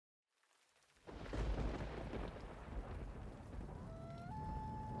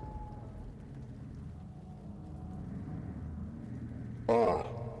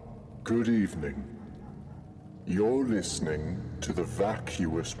Good evening. You're listening to the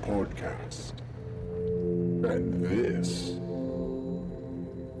Vacuous Podcast. And this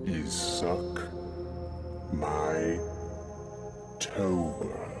is Suck My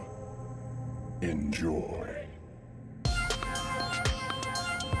Tober. Enjoy.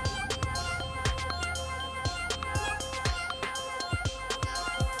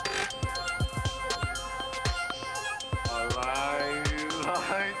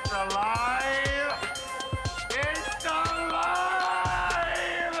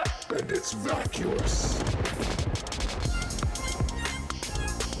 It's vacuous.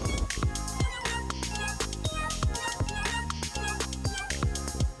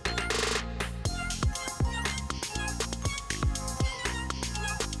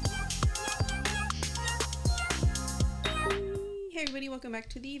 Hey everybody, welcome back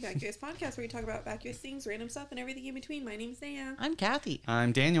to the Vacuous Podcast, where we talk about vacuous things, random stuff, and everything in between. My name's Naya. I'm Kathy.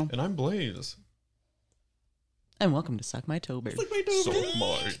 I'm Daniel. And I'm Blaze. And welcome to Suck My Tober. Suck my tober. Suck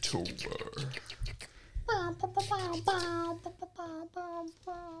my tober.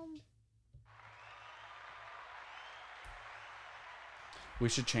 We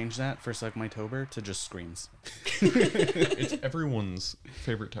should change that for Suck My Tober to just screams. It's everyone's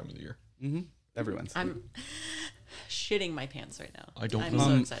favorite time of the year. Mm-hmm. Everyone's. I'm shitting my pants right now. I don't I'm know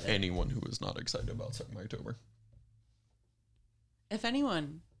so excited. anyone who is not excited about Suck My Tober. If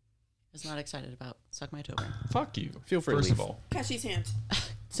anyone is not excited about Suck My Tober, Fuck you. Feel free to First leave. of all, Catch these hands.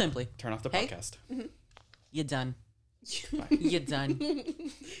 simply, Turn off the Hey. podcast. you're done. You're done.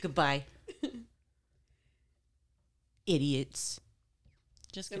 Goodbye. Idiots.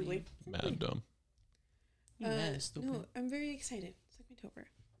 Just Simply. kidding. mad dumb. Yeah, stupid. No, I'm very excited. Suck my tober.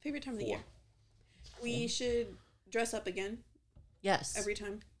 Favorite time of the year. We should dress up again Yes. every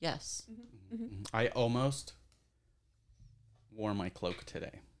time. Yes. I almost wore my cloak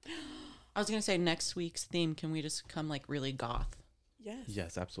today. I was gonna say next week's theme. Can we just come like really goth, Yes.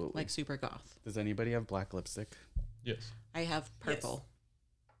 Yes, absolutely. like super goth? Does anybody have black lipstick? Yes. I have purple.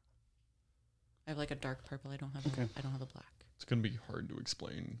 I have like a dark purple. I don't have. Okay. I don't have a black. It's going to be hard to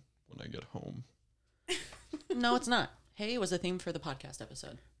explain when I get home. No, it's not. Hey, it was a theme for the podcast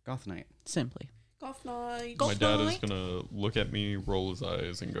episode. Goth night. Simply. Golf night. Golf My dad is night. going to look at me, roll his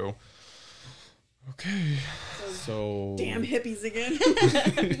eyes, and go, okay. So, Damn hippies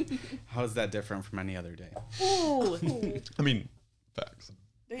again. how is that different from any other day? Ooh. I mean, facts.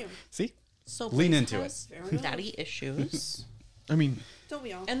 Damn. See? So Lean Blaze into it. has Fair enough. daddy issues. I mean, Don't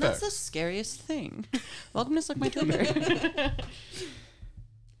we all? And that's the scariest thing. Welcome to Suck My Tober.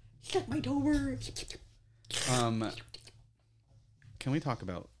 Suck my tober. Can we talk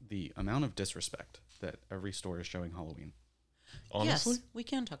about the amount of disrespect that every store is showing Halloween? honestly, Yes, we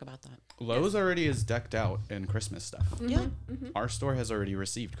can talk about that. Lowe's already is decked out in Christmas stuff. Yeah. Our store has already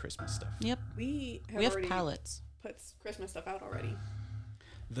received Christmas stuff. Yep. We have, We have already pallets. put Christmas stuff out already.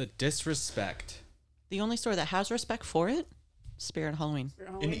 The disrespect. The only store that has respect for it, Spirit Halloween. For and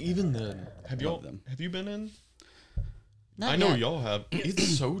Halloween. even then, Love them. have you been in? Not I know yet. y'all have.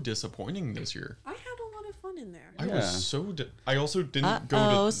 It's so disappointing this year. I had a lot of fun in there. I Yeah. was so. I also didn't go to.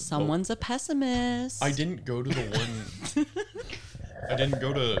 Uh-oh, the- someone's a pessimist. I didn't go to the one. I didn't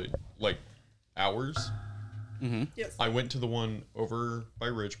go to like hours. Yes. I went to the one over by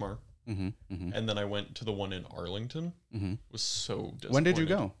Ridgemar, Mm-hmm. and then I went to the one in Arlington. Mm-hmm. It was so disappointing. When did you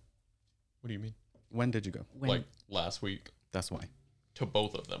go? What do you mean? When did you go? When- Like last week That's why. to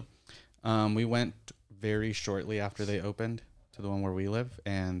both of them. We went very shortly after they opened to the one where we live,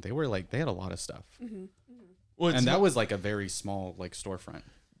 and they were like, they had a lot of stuff. Well, it's And that not- was like a very small like storefront.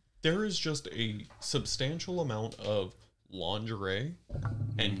 there is just a substantial amount of lingerie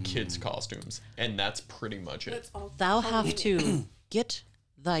and kids costumes, and that's pretty much it. That's all. Thou Halloween. have to get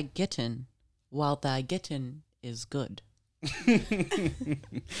thy gettin while thy gettin is good. What the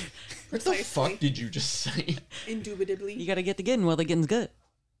Precisely. fuck did you just say? Indubitably. You gotta get the gettin while the gettin's good.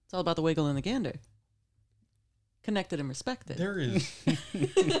 It's all about the wiggle and the gander. Connected and respected. There is.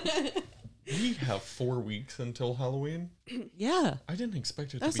 We have 4 weeks until Halloween. Yeah. I didn't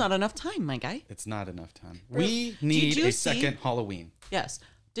expect it That's to be. not enough time, my guy. It's not enough time. We need you a see- second Halloween. Yes.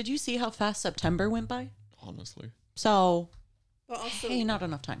 Did you see how fast September went by? Honestly. So, But also, hey, not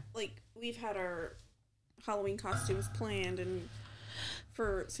enough time. like, we've had our Halloween costumes planned and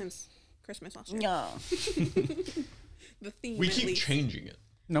since Christmas last year. Yeah. The theme. We at keep least. changing it.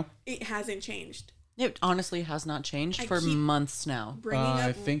 No. It hasn't changed. It honestly has not changed I for keep- months now. Bringing up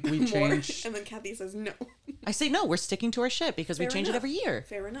I think we more, changed- and then Kathy says no. I say no, we're sticking to our shit because we Fair change it enough. every year.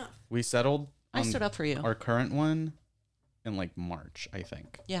 Fair enough. We settled I on stood up for you. our current one in like March, I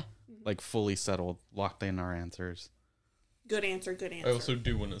think. Yeah. Like fully settled, locked in our answers. Good answer. Good answer. I also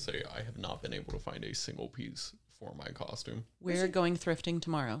do want to say I have not been able to find a single piece for my costume. We're going thrifting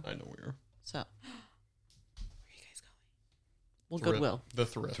tomorrow. I know we are. So, Where are you guys going? well, Goodwill. The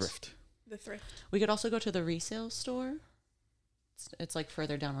thrift. The thrift. We could also go to the resale store. It's like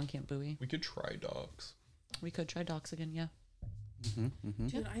further down on Camp Bowie. We could try dogs. We could try Docs again, yeah.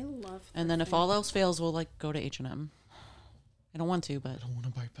 Dude, I love. And then if thrifting. all else fails, we'll like go to H&M. I don't want to, but I don't want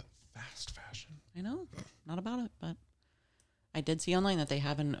to buy fast fashion. I know, not about it. But I did see online that they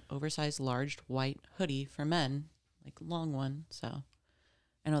have an oversized, large white hoodie for men, like long one. So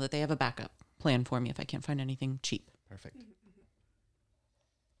I know that they have a backup plan for me if I can't find anything cheap. Perfect.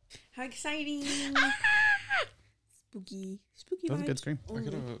 How exciting! Spooky That was a good vibes. scream. I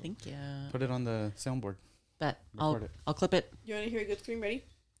gotta. Thank you. Put it on the soundboard. Bet Record it. I'll clip it. You want to hear a good scream? Ready?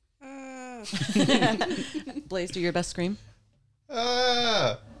 Blaze, do your best scream.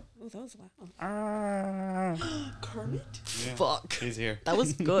 Ah! Oh, that was loud. Kermit? Fuck. He's here. That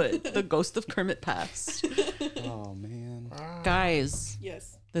was good. The ghost of Kermit passed. Oh man. Guys,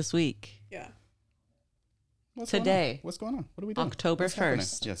 Yes. this week, Yeah. What's Today. Going on? What's going on? What are we doing? October What's happening?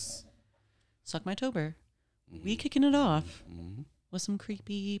 1st. Yes. Suck My Tober. We kicking it off with some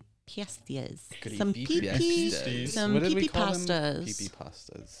creepy pastas. Some Creepy pee-pee. pastas. Some What did we pee-pee call them? pastas. Pee-pee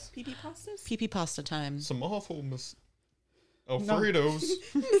pastas. Pee-pee pastas? Pee-pee pasta time. Some awful Alfredos.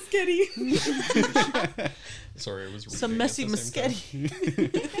 Biscotti. Sorry, I was reading Some at messy the same time.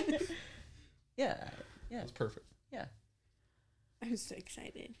 masketti. Yeah. Yeah. That's perfect. Yeah. I'm so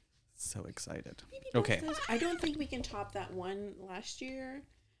excited. So excited. Pee-pee Okay. pastas. I don't think we can top that one last year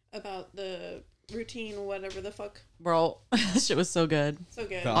about the routine, whatever the fuck. Bro, shit was so good. So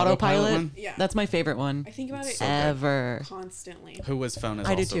good. The Autopilot. one? Yeah. That's my favorite one. I think about it So good. Ever. constantly. Who Was Phone is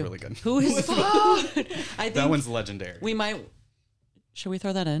I do also too. really good. Who is I think That one's legendary. we might. Should we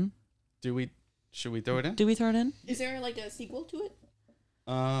throw that in? Should we throw it in? Do we throw it in? Is there like a sequel to it?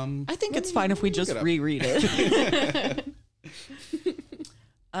 I think it's fine if we just it up. reread it.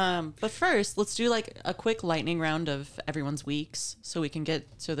 But first, let's do like a quick lightning round of everyone's weeks so we can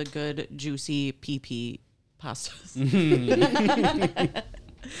get to the good, juicy PP pastas.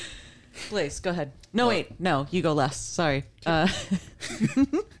 Blaze, go ahead. No, wait. No, you go last. Sorry.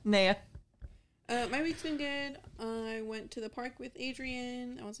 Naya. My week's been good. I went to the park with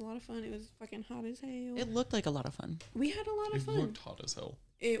Adrian. That was a lot of fun. It was fucking hot as hell. It looked like a lot of fun. We had a lot of It fun. looked hot as hell.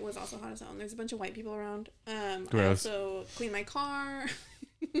 It was also hot as hell. And there's a bunch of white people around. I Gross. also cleaned my car,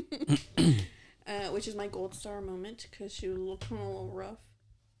 which is my gold star moment because she was looking a little rough.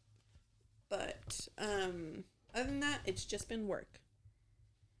 But other than that, it's just been work.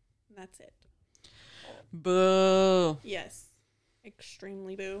 That's it. Boo. Yes,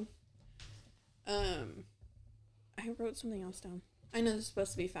 extremely boo. I wrote something else down. I know this is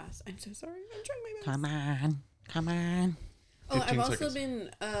supposed to be fast. I'm so sorry. I'm trying my best. Come on. Come on. Oh, I've 15 also seconds. been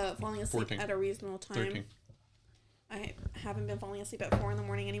falling asleep 14. at a reasonable time. 13. I haven't been falling asleep at 4 a.m.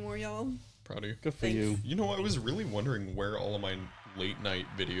 anymore, y'all. Proud of you. Good for Thanks. you. You know, I was really wondering where all of my late night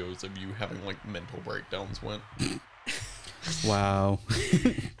videos of you having like mental breakdowns went. Wow.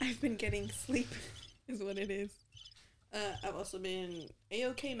 I've been getting sleep, is what it is. I've also been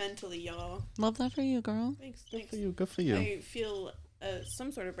A-okay mentally, y'all. Love that for you, girl. Thanks. Good for you. Good for you. I feel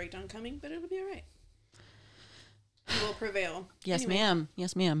some sort of breakdown coming, but it'll be all right. We will prevail. Yes, Anyway, ma'am.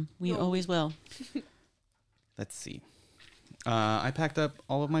 Yes, ma'am. We Go. always will. Let's see. I packed up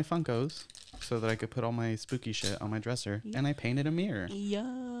all of my Funkos so that I could put all my spooky shit on my dresser, and I painted a mirror. Yeah.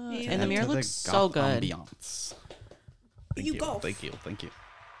 Yeah. And the Add mirror to looks so goth good. Ambiance. Thank You you. golf. Thank you. Thank you.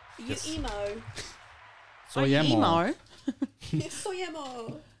 You Yes. emo. So Are you yeah, emo? So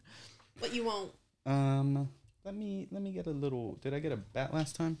emo. What you want? Let me get a little. Did I get a bat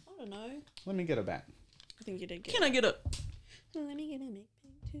last time? I don't know. Let me get a bat. I think you did good. Can I get a... Let me get a make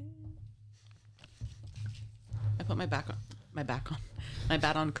too. I put my bat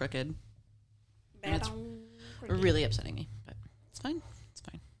on crooked. And it's really upsetting me, but it's fine. It's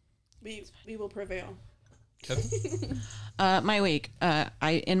fine. We will prevail. Kevin? My week.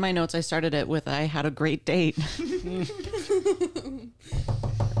 In my notes I started it with I had a great date.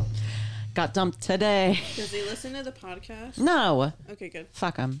 Got dumped today. Does he listen to the podcast? No. Okay, good.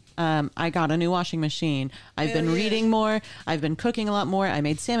 Fuck them. I got a new washing machine. I've been Hell yeah. reading more. I've been cooking a lot more. I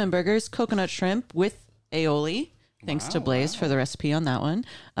made salmon burgers, coconut shrimp with aioli. Thanks to Blaze for the recipe on that one.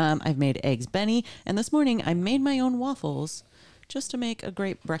 I've made eggs Benny. And this morning I made my own waffles just to make a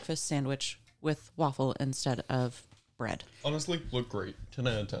great breakfast sandwich with waffle instead of bread. Honestly, look great. 10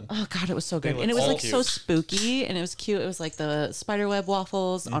 out of 10. Oh god, it was so good, look and it was all like so cute. spooky, and it was cute. It was like the spiderweb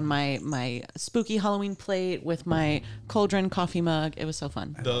waffles on my spooky Halloween plate with my cauldron coffee mug. It was so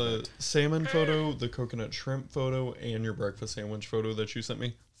fun. The salmon photo, the coconut shrimp photo, and your breakfast sandwich photo that you sent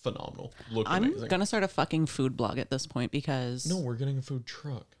me, phenomenal. Look I'm amazing. gonna start a fucking food blog at this point because No, we're getting a food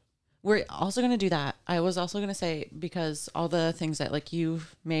truck. we're also gonna do that. I was also gonna say because all the things that like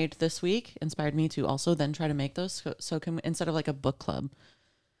you've made this week inspired me to also then try to make those. So can we, instead of like a book club,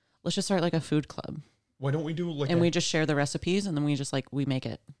 let's just start like a food club, Why don't we do like and we just share the recipes, and then we just like we make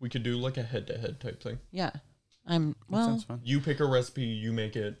it. we could do like a head-to-head type thing. Yeah, I'm That well. sounds fun. You pick a recipe, you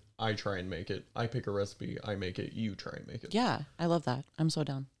make it, I try and make it. I pick a recipe, I make it, you try and make it. Yeah, I love that. I'm so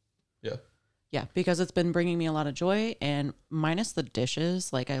down. Yeah. Yeah, because it's been bringing me a lot of joy, and minus the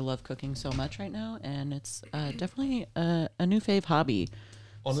dishes, like I love cooking so much right now, and it's definitely a new fave hobby.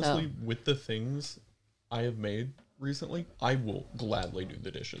 Honestly, with the things I have made recently, I will gladly do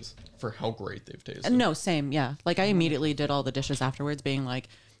the dishes for how great they've tasted. No, same, yeah. Like I immediately did all the dishes afterwards, being like,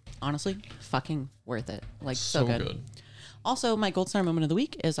 honestly, fucking worth it. Like so good. Also, my gold star moment of the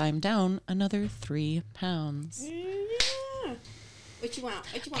week is I'm down another 3 pounds. Yeah. What you want?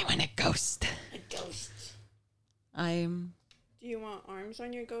 What you want? A ghost. A ghost. I'm Do you want arms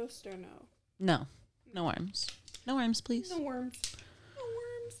on your ghost or no? no arms, please. No worms. No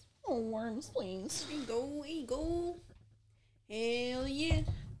worms. No worms, please. There you go. There you go. Hell yeah.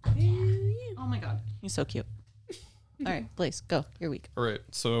 Hell yeah. Oh my god, he's so cute. All right, Blaze, go your week. All right.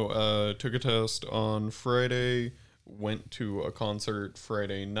 So, took a test on Friday, went to a concert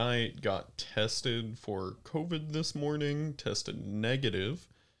Friday night, got tested for COVID this morning, tested negative.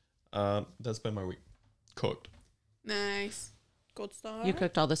 That's been my week. Cooked. Nice. Gold star. You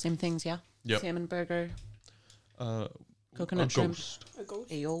cooked all the same things, yeah? Yep. Salmon burger, A coconut shrimp, ghost. A ghost.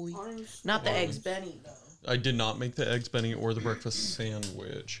 aioli. Arms. Not the eggs Benny, though. I did not make the eggs Benny or the breakfast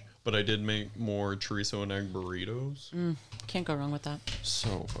sandwich, but I did make more chorizo and egg burritos. Can't go wrong with that.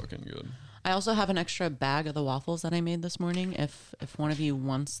 So fucking good. I also have an extra bag of the waffles that I made this morning if one of you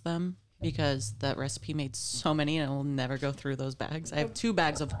wants them, because that recipe made so many and I will never go through those bags. I have 2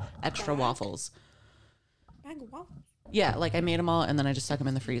 bags of extra waffles. Bag of waffles. Yeah, like I made them all and then I just stuck them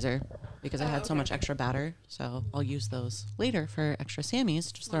in the freezer because I had so okay. much extra batter. So I'll use those later for extra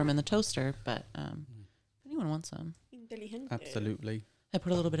Sammys. Just throw them in the toaster. But if anyone wants them, Inteligente. Absolutely. I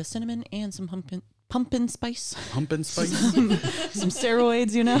put a little bit of cinnamon and some pumpkin spice, Pumpkin spice. some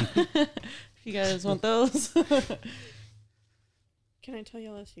steroids, you know. If you guys want those, Can I tell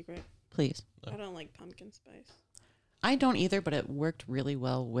y'all a secret? please. I don't like pumpkin spice. I don't either, but it worked really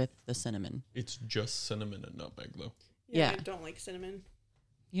well with the cinnamon. It's just cinnamon and nutmeg, though. Yeah. I don't like cinnamon.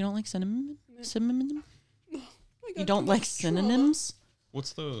 You don't like cinnamon? No. Cinnamon? I You got don't too like much trauma. synonyms?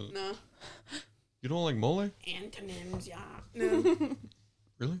 What's the... No. You don't like mole? Antonyms, yeah. No.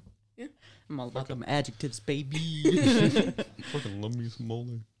 Really? I'm all about them adjectives, baby. Fucking love me some mole.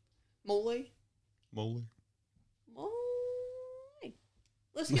 Mole. Mole. Mole.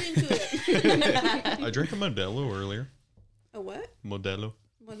 Let's get into it. I drank a Modelo earlier. A what? Modelo.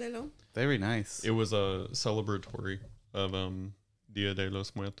 Modelo. Very nice. It was a celebratory of Dia de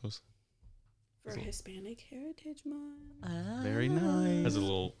los Muertos. For Hispanic Heritage Month. Very nice.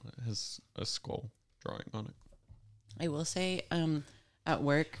 Has a skull drawing on it. I will say, at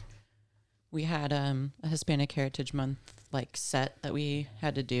work, we had a Hispanic Heritage Month like set that we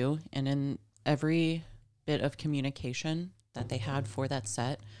had to do, and in every bit of communication that they had for that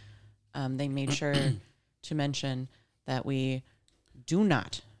set, they made sure to mention that we do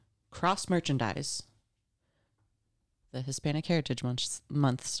not cross merchandise the Hispanic Heritage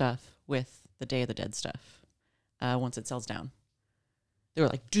Month stuff with the Day of the Dead stuff once it sells down. They were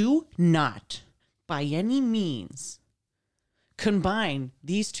like, do not by any means combine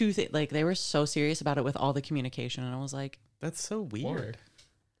these two things. Like, they were so serious about it with all the communication, and I was like, That's so weird.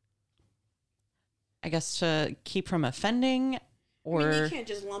 I guess to keep from offending, or I mean, you can't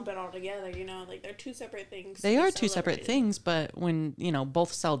just lump it all together, you know? Like, they're two separate things. they to are be two separate celebrated. things, but when, you know,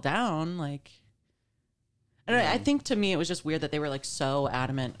 both sell down, like, I don't know, I think to me it was just weird that they were like so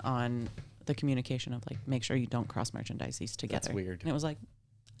adamant on the communication of like, make sure you don't cross merchandise these together. That's weird. And it was like,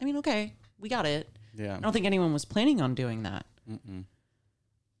 I mean, okay, we got it. Yeah. I don't think anyone was planning on doing that. Mm-mm.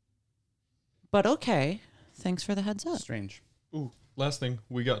 But okay, thanks for the heads up. Strange. Ooh, last thing.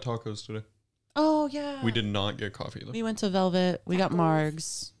 We got tacos today. Oh yeah, We did not get coffee, though. We went to Velvet. We got Tacos.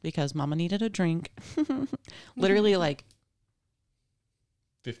 Margs because Mama needed a drink. Literally, like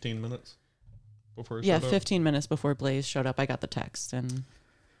 15 minutes before it yeah, showed up. 15 minutes before Blaze showed up, I got the text and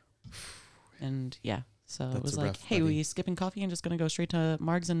yeah. So it That's was a like, rough "Hey, buddy. we skipping coffee and just gonna go straight to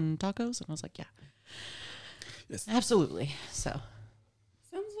Margs and tacos?" And I was like, "Yeah." Yes. Absolutely. So,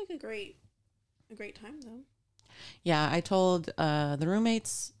 Sounds like a great time though. yeah, I told the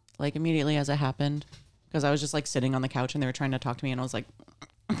roommates like immediately as it happened because I was just like sitting on the couch and they were trying to talk to me and I was like,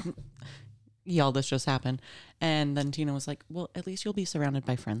 y'all, this just happened. And then Tina was like, well, at least you'll be surrounded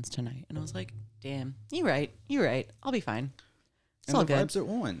by friends tonight. And I was like, damn, you're right. I'll be fine. It's And all the good. vibes are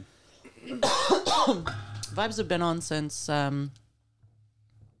on. Vibes have been on since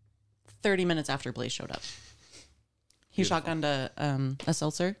 30 minutes after Blaze showed up. He shotgunned a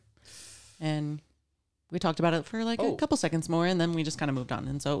seltzer, and we talked about it for like a couple seconds more, and then we just kind of moved on,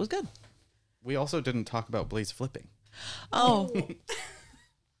 and so it was good. We also didn't talk about Blaze flipping. Oh.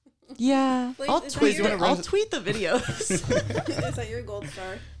 Yeah. Blaze, I'll is that tweet, your- I'll tweet the videos. Is that your gold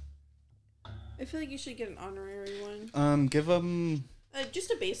star? I feel like you should get an honorary one. Give him.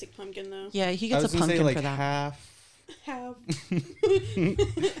 Just a basic pumpkin though. Yeah, he I gets was a gonna say pumpkin like for that. half Have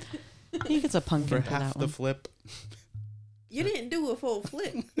He gets a pumpkin for for half that the one. flip. you didn't do a full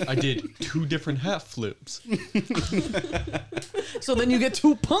flip. I did 2 different half flips. So then you get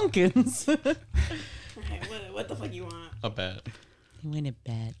 2 pumpkins. You Okay, what the fuck you want? A bat. win a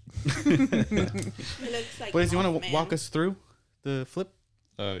bet. It looks like Blaze, you want to Mothman. walk us through the flip?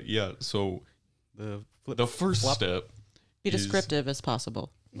 Yeah, so The flip. the first flop? step Be is- descriptive as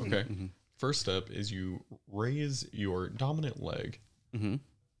possible. Okay. First step is you raise your dominant leg Mm-hmm.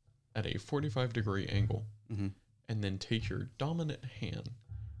 at a 45-degree angle, Mm-hmm. and then take your dominant hand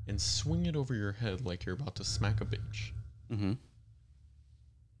and swing it over your head like you're about to smack a bitch. Mm-hmm.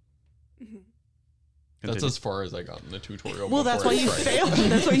 That's as far as I got in the tutorial. Well, that's before why I you tried it. failed.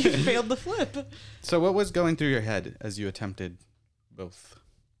 That's why you failed the flip. So what was going through your head as you attempted both?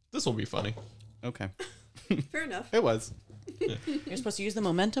 This will be funny. Okay. Fair enough. It was. You're supposed to use the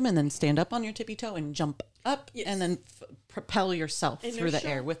momentum and then stand up on your tippy toe and jump up Yes. and then propel yourself through the Inertia.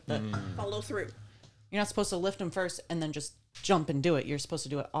 air with the. Follow through. You're not supposed to lift them first and then just jump and do it. You're supposed to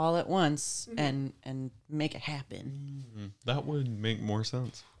do it all at once and make it happen. That would make more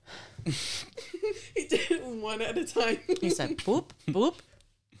sense. He did it one at a time. He said, "Boop, boop,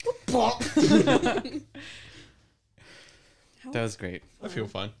 boop." That was great. I feel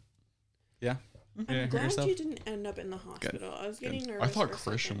fine. Yeah. I'm Yeah, hurt glad yourself? you didn't end up in the hospital. I was getting nervous. I thought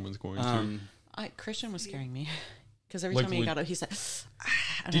for a Christian second. was going to. Christian was scaring me because every Like, time he would- got up, he said, "Ah,"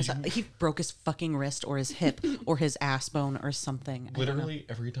 and Did I was like, he broke his fucking wrist or his hip or his ass bone or something. I don't know. Literally,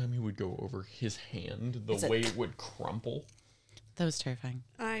 every time he would go over his hand, the It's a- way it would crumple. That was terrifying.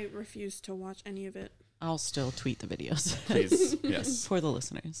 I refused to watch any of it. I'll still tweet the videos Please. Yes. for the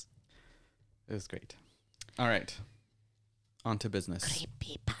listeners. It was great. All right. On to business.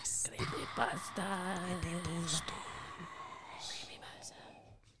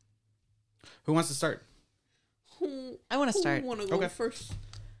 Who wants to start? I want to start. I want to go Okay. first.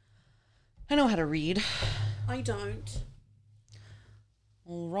 I know how to read. I don't.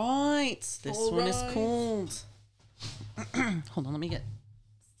 All right. This All one is right. called. Hold on, let me get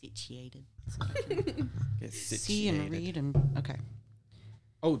situated. So I can Get see and situated. read and okay.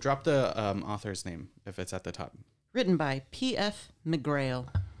 Oh, drop the author's name if it's at the top. Written by P.F. McGrail.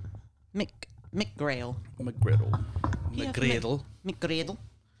 McGrail. McGriddle. P.F. McGriddle. McGrail.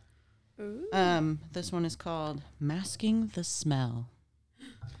 Ooh. This one is called Masking the Smell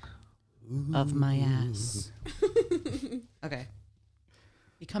of My Ass. Okay.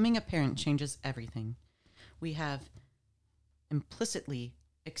 Becoming a parent changes everything. We have implicitly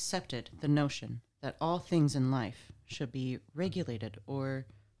accepted the notion that all things in life should be regulated or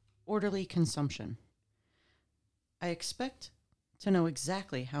orderly consumption. I expect to know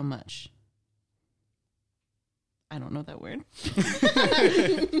exactly how much. I don't know that word.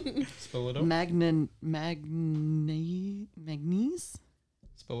 Spell it out. Magnese?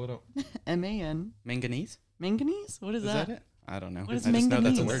 Spell it out. M-A-N. Manganese? Manganese? What is, Is that it? I don't know. What is I just know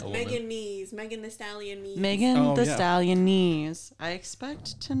that's a manganese? word. Element. Megan Knees. Megan the Stallion Knees. Megan Oh, the yeah. Stallion Knees. I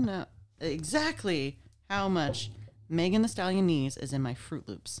expect to know exactly how much Megan the Stallion Knees is in my Fruit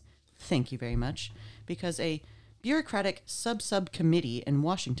Loops. Thank you very much. Because a bureaucratic subcommittee in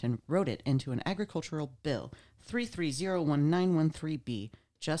Washington wrote it into an agricultural bill 3301913B,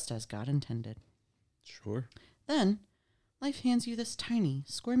 just as God intended. Sure. Then, life hands you this tiny,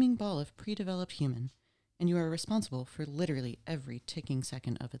 squirming ball of pre-developed human, and you are responsible for literally every ticking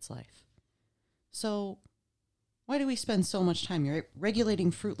second of its life. So, why do we spend so much time regulating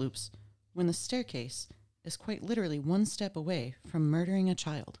Fruit Loops when the staircase is quite literally one step away from murdering a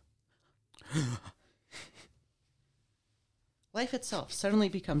child? Life itself suddenly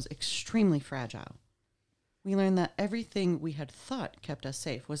becomes extremely fragile. We learn that everything we had thought kept us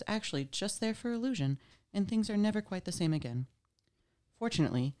safe was actually just there for illusion, and things are never quite the same again.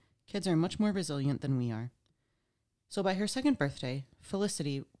 Fortunately, kids are much more resilient than we are. So by her second birthday,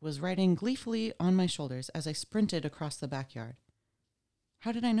 Felicity was riding gleefully on my shoulders as I sprinted across the backyard.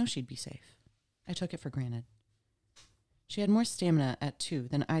 How did I know she'd be safe? I took it for granted. She had more stamina at 2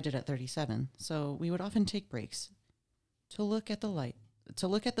 than I did at 37, so we would often take breaks to look at the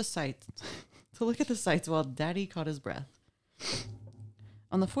sights while Daddy caught his breath.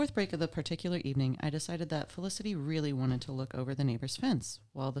 On the fourth break of the particular evening, I decided that Felicity really wanted to look over the neighbor's fence,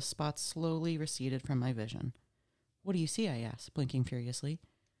 while the spots slowly receded from my vision. What do you see? I asked, blinking furiously.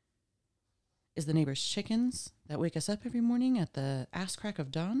 Is the neighbor's chickens that wake us up every morning at the ass crack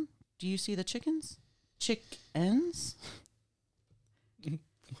of dawn? Do you see the chickens? Chickens?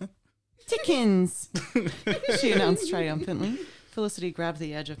 Chickens! She announced triumphantly. Felicity grabbed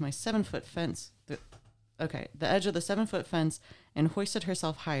the edge of my 7-foot fence. The edge of the 7-foot fence and hoisted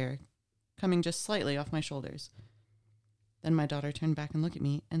herself higher, coming just slightly off my shoulders. Then my daughter turned back and looked at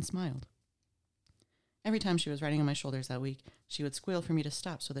me and smiled. Every time she was riding on my shoulders that week, she would squeal for me to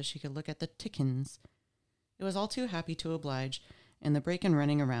stop so that she could look at the chickens. It was all too happy to oblige, and the break and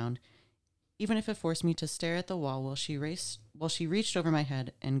running around, even if it forced me to stare at the wall while she reached over my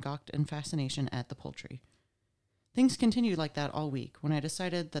head and gawked in fascination at the poultry. Things continued like that all week when I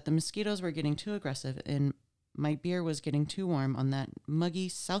decided that the mosquitoes were getting too aggressive and my beer was getting too warm on that muggy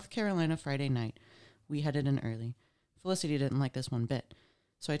South Carolina Friday night. We headed in early. Felicity didn't like this one bit,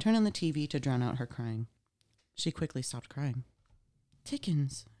 so I turned on the TV to drown out her crying. She quickly stopped crying.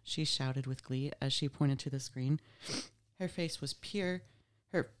 "Chickens," she shouted with glee as she pointed to the screen. Her face was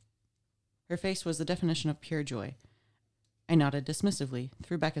her face was the definition of pure joy. I nodded dismissively,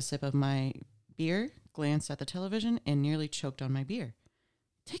 threw back a sip of my beer, glanced at the television, and nearly choked on my beer.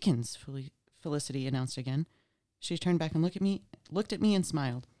 "Chickens," Felicity announced again. She turned back and looked at me and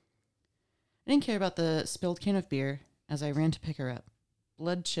smiled. I didn't care about the spilled can of beer as I ran to pick her up,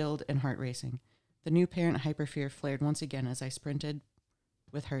 blood chilled and heart racing. The new parent hyperfear flared once again as I sprinted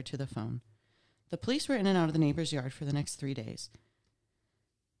with her to the phone. The police were in and out of the neighbor's yard for the next 3 days.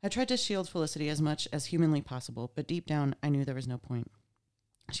 I tried to shield Felicity as much as humanly possible, but deep down I knew there was no point.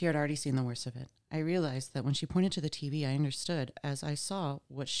 She had already seen the worst of it. I realized that when she pointed to the TV, I understood as I saw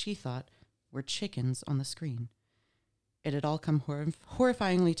what she thought were chickens on the screen. It had all come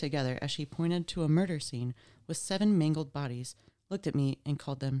horrifyingly together as she pointed to a murder scene with 7 mangled bodies, looked at me, and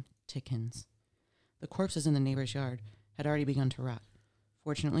called them chickens. The corpses in the neighbor's yard had already begun to rot.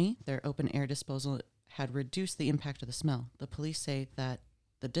 Fortunately, their open-air disposal had reduced the impact of the smell. The police say that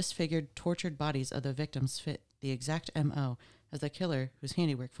the disfigured, tortured bodies of the victims fit the exact M.O. as the killer whose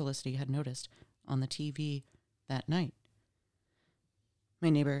handiwork Felicity had noticed on the TV that night. My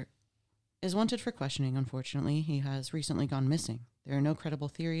neighbor is wanted for questioning. Unfortunately, he has recently gone missing. There are no credible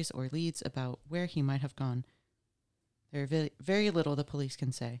theories or leads about where he might have gone. There is very little the police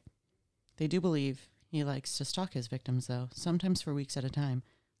can say. They do believe he likes to stalk his victims, though, sometimes for weeks at a time,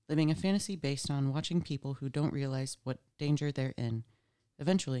 living a fantasy based on watching people who don't realize what danger they're in.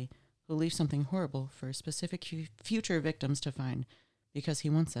 Eventually, he'll leave something horrible for specific future victims to find because he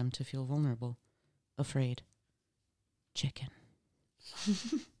wants them to feel vulnerable, afraid. Chicken.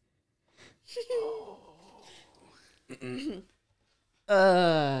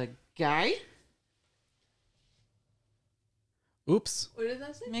 Guy? Oops. What did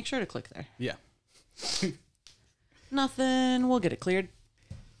that say? Make sure to click there. Yeah. Nothing. We'll get it cleared.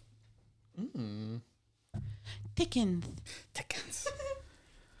 Chicken. Chickens.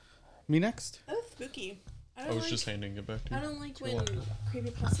 Me next? That's spooky. I was just handing it back to you. I don't like when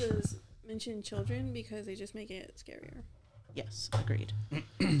creepypastas mention children because they just make it scarier. Yes, agreed. Do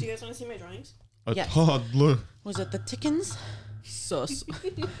you guys want to see my drawings? A Yes. toddler. Was it the chickens? Sus.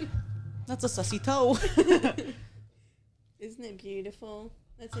 That's a sussy toe. Isn't it beautiful?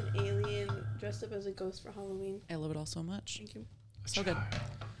 That's an alien dressed up as a ghost for Halloween. I love it all so much. Thank you. So good.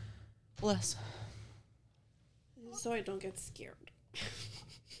 Bless. So I don't get scared.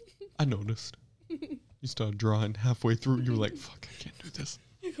 I noticed. You started drawing halfway through. You were like, fuck, I can't do this.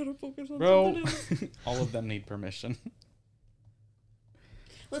 I gotta focus on Bro, something else. all of them need permission.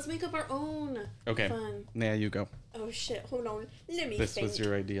 Let's make up our own. Okay. Fun. Yeah, you go. Oh shit, hold on. Let me This think. was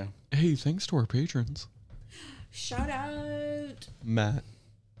your idea. Hey, thanks to our patrons. Shout out. Matt,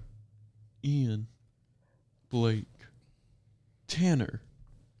 Ian, Blake, Tanner,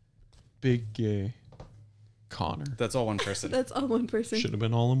 Big Gay, Connor. That's all one person. That's all one person. Should have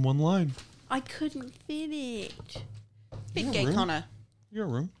been all in one line. I couldn't fit it. Big Yeah, gay room. Connor. Your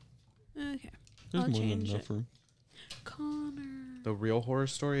room. Okay. There's I'll more than change enough it. room. Connor. The real horror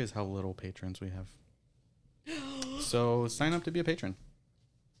story is how little patrons we have. So sign up to be a patron.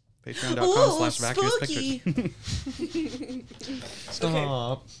 Patreon.com/vacuouspictures.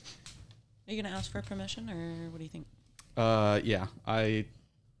 Stop. Are you going to ask for permission, or what do you think? Yeah, I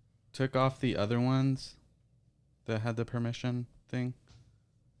took off the other ones that had the permission thing.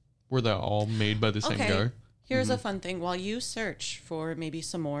 Were they all made by the same Okay. guy? Here's a fun thing. While you search for maybe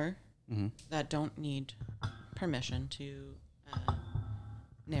some more Mm-hmm. that don't need permission to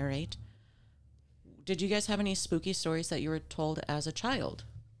narrate, did you guys have any spooky stories that you were told as a child?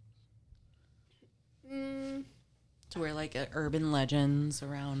 To where like urban legends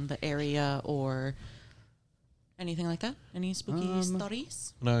around the area or anything like that? Any spooky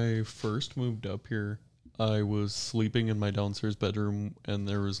stories? When I first moved up here, I was sleeping in my downstairs bedroom and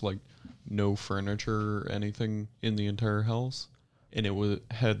there was like no furniture or anything in the entire house. And it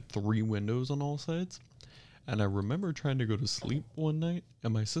had 3 windows on all sides. And I remember trying to go to sleep one night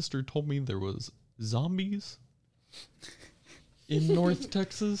and my sister told me there was zombies in North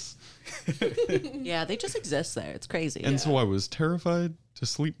Texas. Yeah, they just exist there. It's crazy. And so I was terrified to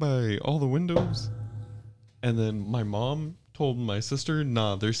sleep by all the windows. And then my mom told my sister,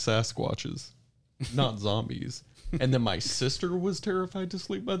 nah, they're Sasquatches, not zombies. And then my sister was terrified to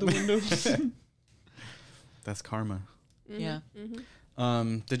sleep by the windows. That's karma. Yeah.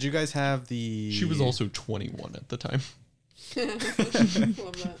 Did you guys have the? She was also 21 at the time.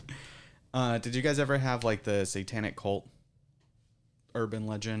 Love that. Did you guys ever have like the satanic cult urban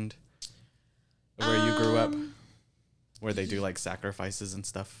legend where you grew up, where they do like sacrifices and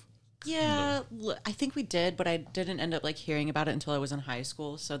stuff? Yeah, I think we did, but I didn't end up like hearing about it until I was in high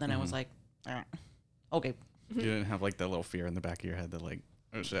school. So then I was like, okay, You didn't have like that little fear in the back of your head that like,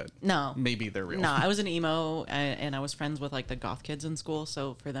 oh shit, no, maybe they're real. no. I was an emo, and I was friends with like the goth kids in school.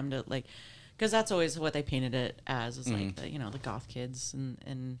 So for them to like, because that's always what they painted it as, is like the, the goth kids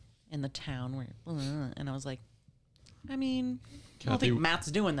in the town where, and I was like, I mean, I don't think Matt's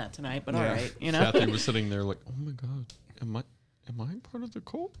doing that tonight, but all right, Kathy was sitting there like, oh my God, am I part of the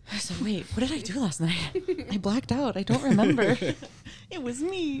cult? I said, wait, what did I do last night? I blacked out. I don't remember. It was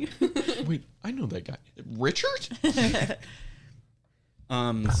me. Wait, I know that guy. Richard?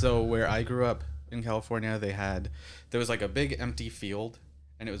 So where I grew up in California, there was like a big empty field,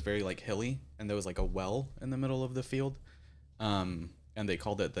 and it was very like hilly, and there was like a well in the middle of the field, and they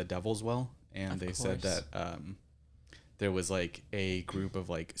called it the Devil's Well, and they said that there was like a group of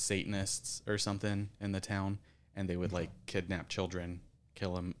like Satanists or something in the town, and they would like kidnap children,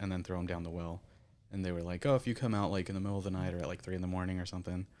 kill them, and then throw them down the well. And they were like, oh, if you come out like in the middle of the night or at like 3 a.m. or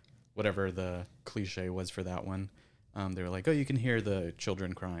something, whatever the cliche was for that one, they were like, oh, you can hear the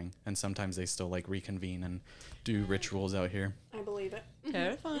children crying. And sometimes they still like reconvene and do rituals out here. I believe it.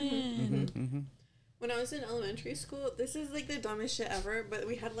 Terrifying. When I was in elementary school, this is like the dumbest shit ever, but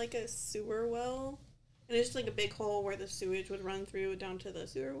we had like a sewer well. And it's just like a big hole where the sewage would run through down to the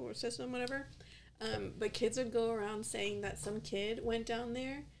sewer system, whatever. But kids would go around saying that some kid went down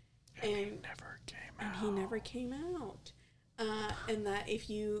there and he never came out. And that if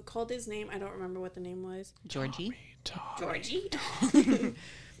you called his name, I don't remember what the name was. Georgie. Georgie.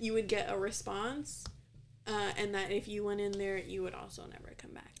 You would get a response. And that if you went in there, you would also never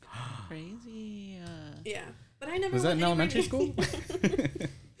come back. Crazy. Yeah. But I never Was that went in elementary anywhere. school?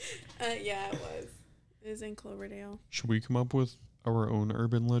 Yeah, it was. It was in Cloverdale. Should we come up with our own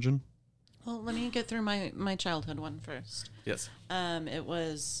urban legend? Well, let me get through my childhood one first. Yes. It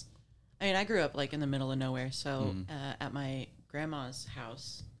was, I mean, I grew up like in the middle of nowhere. So at my grandma's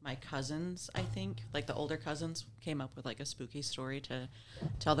house, my cousins, I think, like the older cousins, came up with like a spooky story to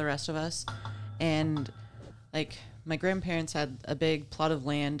tell the rest of us. And like my grandparents had a big plot of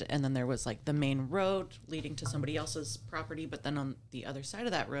land, and then there was like the main road leading to somebody else's property. But then on the other side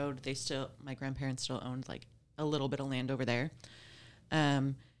of that road, my grandparents still owned like a little bit of land over there.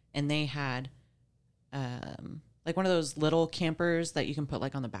 And they had like one of those little campers that you can put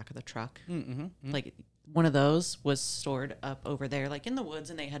like on the back of the truck. Like one of those was stored up over there, like in the woods,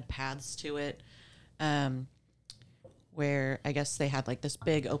 and they had paths to it, where I guess they had like this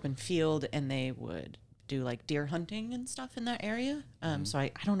big open field, and they would do like deer hunting and stuff in that area. So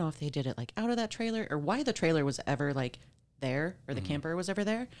I don't know if they did it like out of that trailer or why the trailer was ever like there, or the camper was ever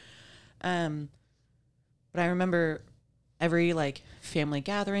there. But I remember every like family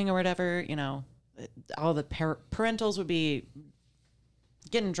gathering or whatever, you know, all the parentals would be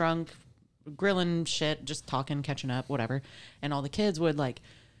getting drunk, grilling shit, just talking, catching up, whatever. And all the kids would like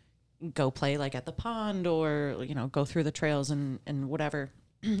go play like at the pond or, you know, go through the trails and whatever.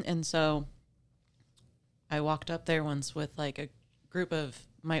 And so I walked up there once with like a group of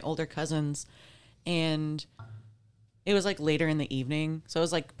my older cousins, and it was like later in the evening. So it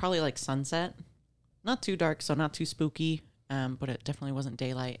was like probably like sunset, not too dark, so not too spooky. But it definitely wasn't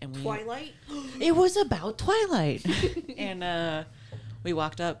daylight. And Twilight? It was about twilight. And we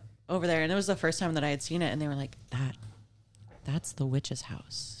walked up over there, and it was the first time that I had seen it, and they were like, that's the witch's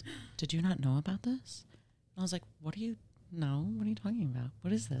house. Did you not know about this? And I was like, what are you talking about?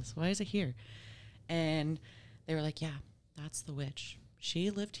 What is this? Why is it here? And they were like, yeah, that's the witch. She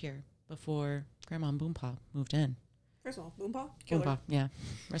lived here before Grandma and Boompah moved in. First of all, Boompah, killer. Boompah, yeah.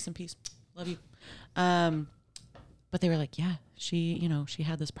 Rest in peace. Love you. But they were like, yeah, she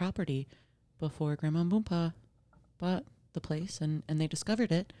had this property before Grandma and Boompah bought the place, and they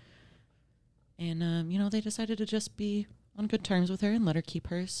discovered it. And, they decided to just be on good terms with her and let her keep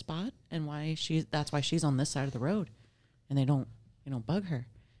her spot, and that's why she's on this side of the road. And they don't bug her.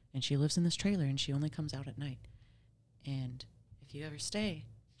 And she lives in this trailer, and she only comes out at night. And if you ever stay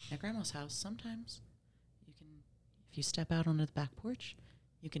at Grandma's house, sometimes if you step out onto the back porch,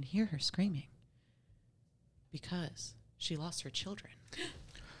 you can hear her screaming because she lost her children.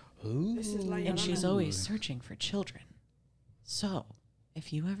 Ooh. This is like And she's always searching for children. So,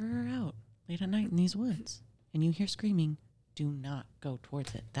 if you ever are out late at night in these woods and you hear screaming, do not go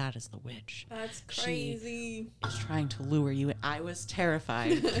towards it. That is the witch. That's crazy. She is trying to lure you in. I was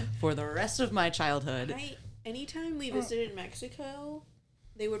terrified for the rest of my childhood. Anytime we visited Mexico,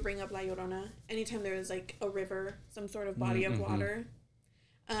 they would bring up La Llorona. Anytime there was like a river, some sort of body of water.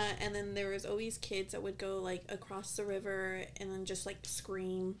 And then there was always kids that would go like across the river and then just like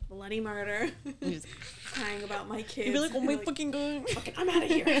scream bloody murder, crying about my kids. You'd be like, oh my fucking god. Fucking, I'm out of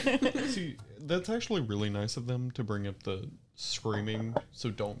here. See, that's actually really nice of them to bring up the screaming, so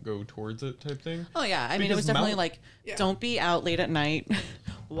don't go towards it type thing. Oh yeah, I mean, it was Because definitely Mount- like, don't be out late at night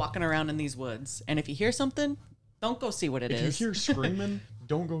walking around in these woods. And if you hear something, don't go see what it If is. you hear screaming,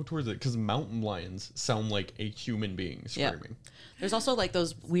 don't go towards it, because mountain lions sound like a human being screaming. There's also like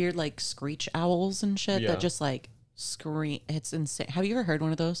those weird like screech owls and shit Yeah. that just like scream. It's insane. Have you ever heard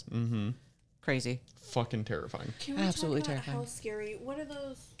one of those? Mm-hmm. Crazy. Fucking terrifying. Can we Absolutely talk about terrifying. how scary? What are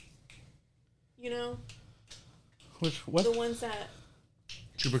those? You know, What? the ones that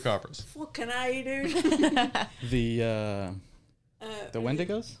Chupacabras. fucking I dude. The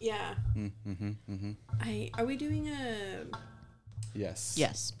Wendigos? Yeah. Are we doing a Yes.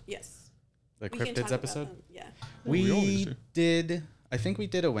 Yes. yes? The We can talk cryptids about episode? them. Yeah. We always We do. did. I think we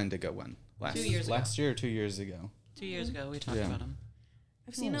did a Wendigo one 2 years ago. last year or 2 years ago. 2 years ago, we talked Yeah. about them.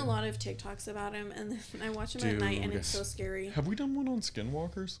 I've seen a lot of TikToks about him, and then I watch him at night, and Dude. it's so scary. Have we done one on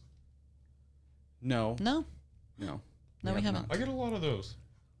skinwalkers? No. No, No. No, we have haven't. I get a lot of those.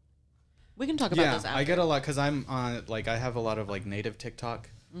 we can talk about Yeah, those after. I get a lot because I'm on like I have a lot of like native TikTok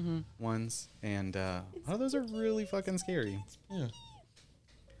ones, and a lot of those are really fucking scary. Yeah.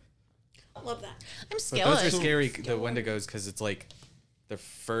 Love that. I'm But scared. those are scary, the Wendigos, because it's like the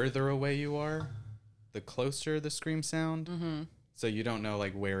further away you are, the closer the scream sound. Mm-hmm. So you don't know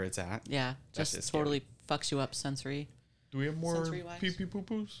like where it's at. Yeah, That's just just totally fucks you up sensory. Do we have more Sensory-wise? pee-pee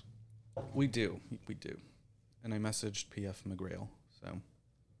poo-poos? We do. And I messaged PF McGrail, so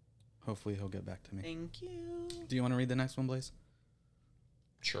hopefully he'll get back to me. Thank you. Do you want to read the next one, Blaze?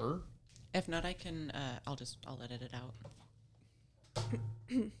 Sure. If not, I can. I'll edit it out.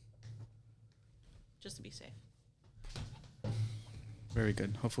 Just to be safe. Very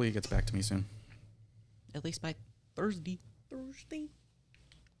good. Hopefully he gets back to me soon. At least by Thursday. Thursday.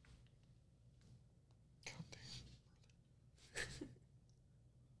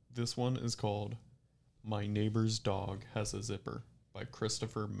 This one is called My Neighbor's Dog Has a Zipper by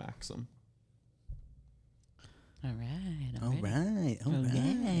Christopher Maxim. All right. right.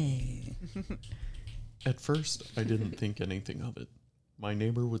 Okay. At first, I didn't think anything of it. My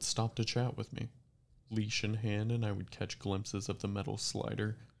neighbor would stop to chat with me. Leash in hand, and I would catch glimpses of the metal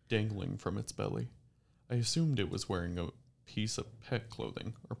slider dangling from its belly. I assumed it was wearing a piece of pet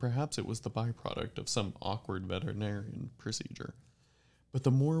clothing, or perhaps it was the byproduct of some awkward veterinarian procedure. But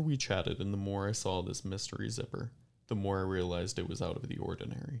the more we chatted and the more I saw this mystery zipper, the more I realized it was out of the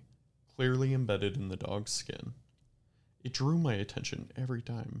ordinary, clearly embedded in the dog's skin. It drew my attention every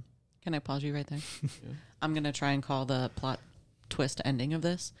time. Can I pause you right there? Yeah. I'm gonna try and call the plot twist ending of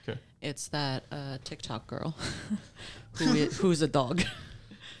this. Okay. It's that TikTok girl who's a dog.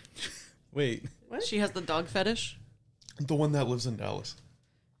 Wait. What? She has the dog fetish. The one that lives in Dallas.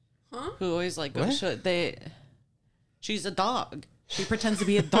 Who always like goes What? she's a dog. She pretends to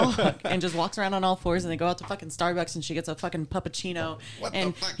be a dog and just walks around on all fours, and they go out to fucking Starbucks and she gets a fucking puppuccino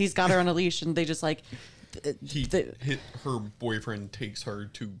and he's got her on a leash and they just like Her boyfriend takes her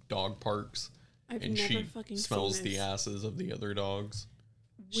to dog parks, I've and never she fucking smells seen the this. asses of the other dogs.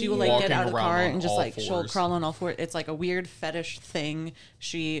 she will like Walking get out of the around car on and just all like she'll fours. crawl on all fours. It's like a weird fetish thing.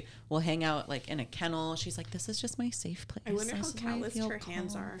 She will hang out like in a kennel. She's like, this is just my safe place. I wonder how This is where I calloused feel her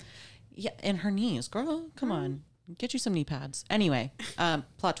hands calm." are. Yeah, and her knees, girl. Come on, get you some knee pads. Anyway,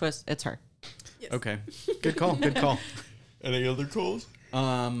 plot twist. It's her. Yes. Okay. Good call. Good call. Any other calls?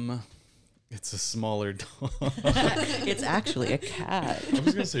 It's a smaller dog. It's actually a cat. I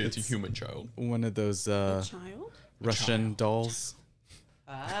was gonna say it's a human child. One of those A child? Russian dolls.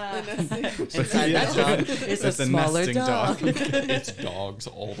 Inside that dog is a It's a smaller nesting dog. It's dogs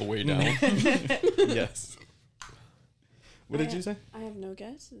all the way down. Yes. What did you say? I have no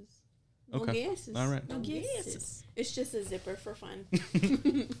guesses. No Okay. guesses. All right. No guesses. It's just a zipper for fun.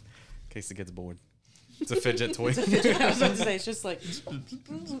 In case it gets bored. It's a fidget toy. I was about to say, it's just like,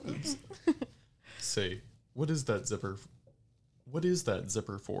 Say, what is that zipper? What is that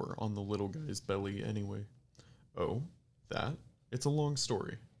zipper for on the little guy's belly anyway? Oh, that? It's a long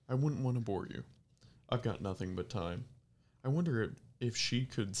story. I wouldn't want to bore you. I've got nothing but time. I wonder if she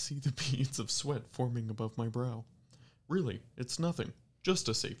could see the beads of sweat forming above my brow. Really, it's nothing. Just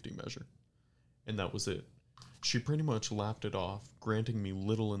a safety measure. And that was it. She pretty much laughed it off, granting me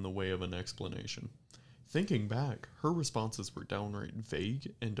little in the way of an explanation. Thinking back, her responses were downright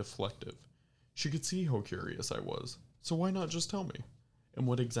vague and deflective. She could see how curious I was, so why not just tell me? And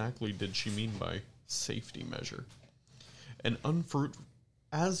what exactly did she mean by safety measure? And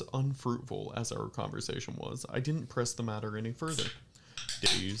as unfruitful as our conversation was, I didn't press the matter any further.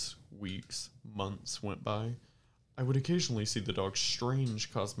 Days, weeks, months went by. I would occasionally see the dog's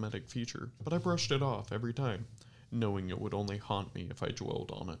strange cosmetic feature, but I brushed it off every time, knowing it would only haunt me if I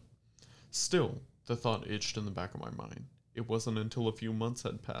dwelled on it. Still, the thought itched in the back of my mind. It wasn't until a few months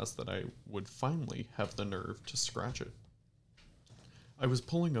had passed that I would finally have the nerve to scratch it. I was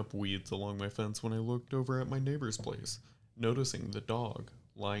pulling up weeds along my fence when I looked over at my neighbor's place, noticing the dog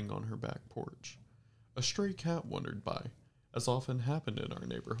lying on her back porch. A stray cat wandered by, as often happened in our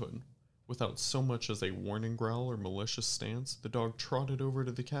neighborhood. Without so much as a warning growl or malicious stance, the dog trotted over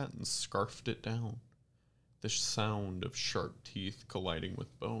to the cat and scarfed it down. The sound of sharp teeth colliding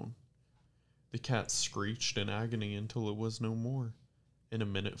with bone. The cat screeched in agony until it was no more. In a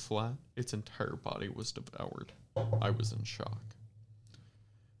minute flat, its entire body was devoured. I was in shock.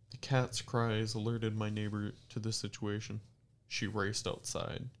 The cat's cries alerted my neighbor to the situation. She raced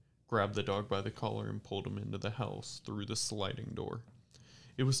outside, grabbed the dog by the collar, and pulled him into the house through the sliding door.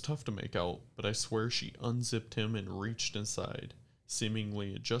 It was tough to make out, but I swear she unzipped him and reached inside,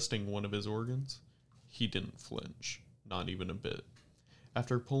 seemingly adjusting one of his organs. He didn't flinch, not even a bit.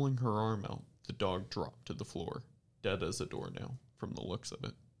 After pulling her arm out, the dog dropped to the floor, dead as a doornail, from the looks of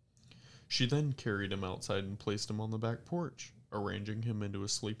it. She then carried him outside and placed him on the back porch, arranging him into a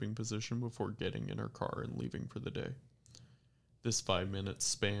sleeping position before getting in her car and leaving for the day. This 5-minute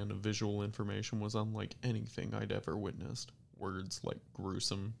span of visual information was unlike anything I'd ever witnessed. Words like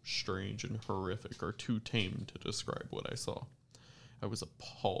gruesome, strange, and horrific are too tame to describe what I saw. I was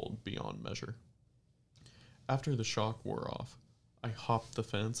appalled beyond measure. After the shock wore off, I hopped the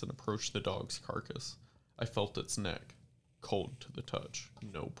fence and approached the dog's carcass. I felt its neck, cold to the touch,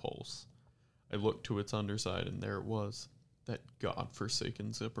 no pulse. I looked to its underside, and there it was, that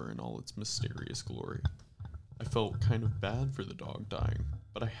god-forsaken zipper in all its mysterious glory. I felt kind of bad for the dog dying,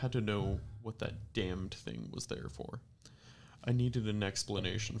 but I had to know what that damned thing was there for. I needed an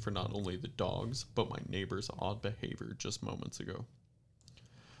explanation for not only the dog's, but my neighbor's odd behavior just moments ago.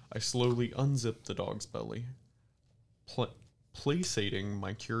 I slowly unzipped the dog's belly, placating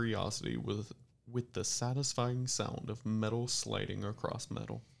my curiosity with the satisfying sound of metal sliding across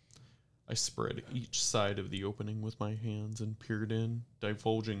metal. I spread each side of the opening with my hands and peered in,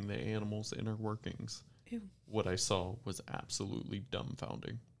 divulging the animal's inner workings. Ew. What I saw was absolutely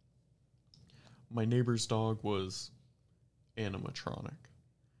dumbfounding. My neighbor's dog was animatronic.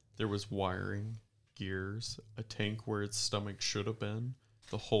 There was wiring, gears, a tank where its stomach should have been,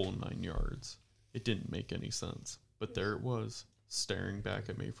 the whole 9 yards. It didn't make any sense, but there it was, staring back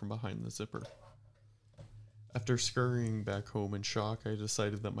at me from behind the zipper. After scurrying back home in shock, I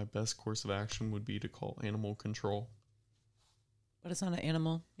decided that my best course of action would be to call animal control. but it's not an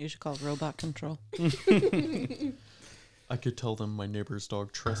animal. You should call it robot control. I could tell them my neighbor's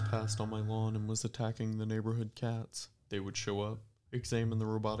dog trespassed on my lawn and was attacking the neighborhood cats. They would show up, examine the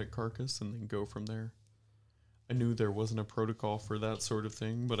robotic carcass, and then go from there. I knew there wasn't a protocol for that sort of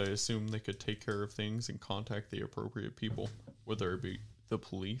thing, but I assumed they could take care of things and contact the appropriate people, whether it be the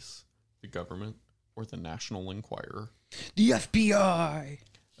police, the government, or the National Enquirer. The FBI!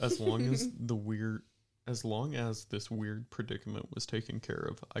 As long as this weird predicament was taken care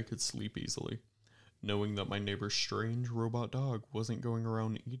of, I could sleep easily, knowing that my neighbor's strange robot dog wasn't going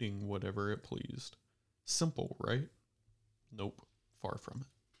around eating whatever it pleased. Simple, right? Nope, far from it.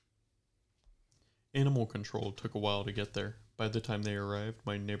 Animal control took a while to get there. By the time they arrived,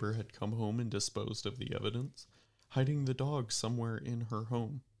 my neighbor had come home and disposed of the evidence, hiding the dog somewhere in her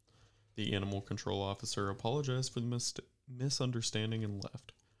home. The animal control officer apologized for the misunderstanding and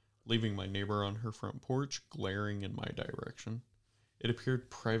left, leaving my neighbor on her front porch glaring in my direction. It appeared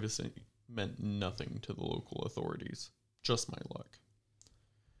privacy meant nothing to the local authorities, just my luck.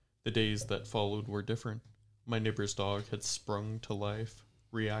 The days that followed were different. My neighbor's dog had sprung to life,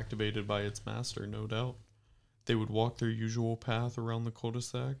 reactivated by its master, no doubt. They would walk their usual path around the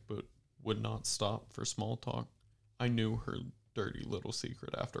cul-de-sac, but would not stop for small talk. I knew her dirty little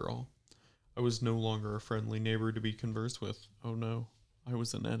secret after all. I was no longer a friendly neighbor to be conversed with. Oh no, I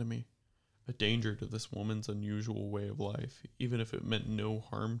was an enemy. A danger to this woman's unusual way of life, even if it meant no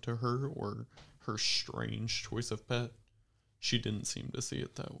harm to her or her strange choice of pet. She didn't seem to see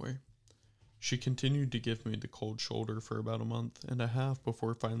it that way. She continued to give me the cold shoulder for about a month and a half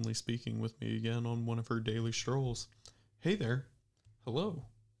before finally speaking with me again on one of her daily strolls. Hey there. Hello.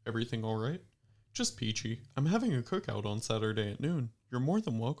 Everything all right? Just peachy. I'm having a cookout on Saturday at noon. You're more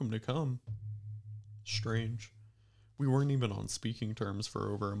than welcome to come. Strange. We weren't even on speaking terms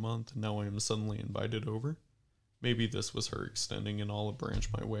for over a month, and now I am suddenly invited over. Maybe this was her extending an olive branch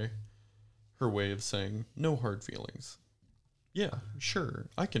my way. Her way of saying, no hard feelings. Yeah, sure,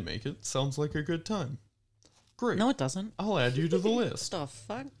 I can make it. Sounds like a good time. Great. No, it doesn't. I'll add you to the list. The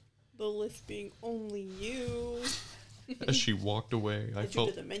fuck? The list being only you. As she walked away, I Add you felt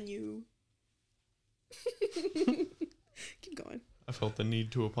to the menu. Keep going. I felt the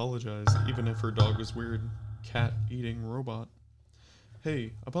need to apologize, even if her dog was weird. Cat-eating robot.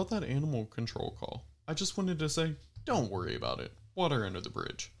 Hey, about that animal control call. I just wanted to say, don't worry about it. Water under the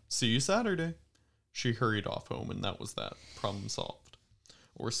bridge. See you Saturday. She hurried off home, and that was that. Problem solved.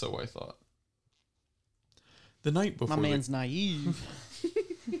 Or so I thought. The night before My man's naive.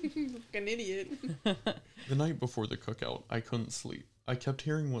 Like an idiot. The night before the cookout, I couldn't sleep. I kept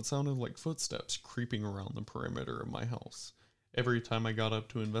hearing what sounded like footsteps creeping around the perimeter of my house. Every time I got up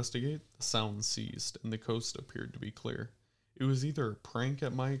to investigate, the sound ceased and the coast appeared to be clear. It was either a prank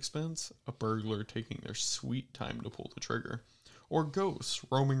at my expense, a burglar taking their sweet time to pull the trigger, or ghosts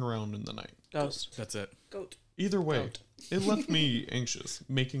roaming around in the night. Ghost. That's it. Goat. Either way, it left me anxious,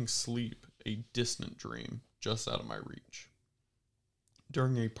 making sleep a distant dream just out of my reach.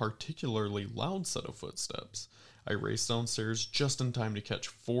 During a particularly loud set of footsteps, I raced downstairs just in time to catch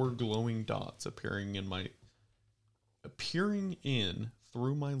 4 glowing dots appearing in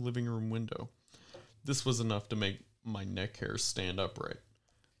through my living room window. This was enough to make my neck hairs stand upright.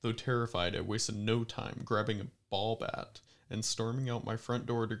 Though terrified, I wasted no time grabbing a ball bat and storming out my front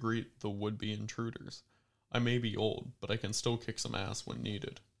door to greet the would-be intruders. I may be old, but I can still kick some ass when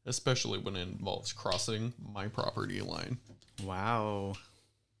needed, especially when it involves crossing my property line. Wow.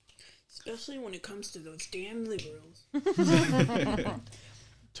 Especially when it comes to those damn liberals.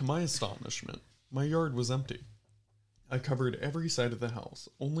 To my astonishment, my yard was empty. I covered every side of the house,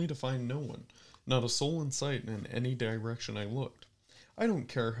 only to find no one, not a soul in sight in any direction I looked. I don't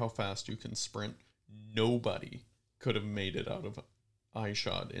care how fast you can sprint, nobody could have made it out of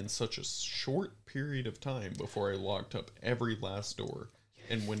eyeshot in such a short period of time before I locked up every last door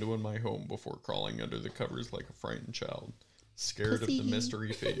and window in my home before crawling under the covers like a frightened child, scared of the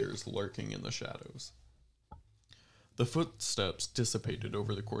mystery figures lurking in the shadows. The footsteps dissipated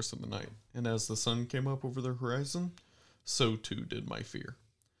over the course of the night, and as the sun came up over the horizon, so too did my fear.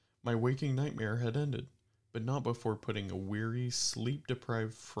 My waking nightmare had ended, but not before putting a weary,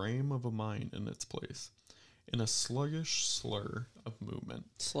 sleep-deprived frame of a mind in its place, in a sluggish slur of movement.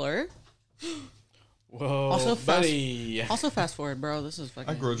 Slur? Whoa, Also buddy. Also, fast forward, bro. This is fucking.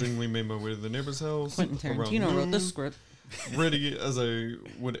 I grudgingly made my way to the neighbor's house. Quentin around Tarantino wrote noon, this script. ready as I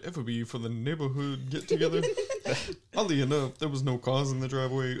would ever be for the neighborhood get-together. Oddly enough, there was no cars in the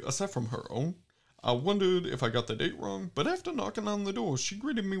driveway, aside from her own. I wondered if I got the date wrong, but after knocking on the door, she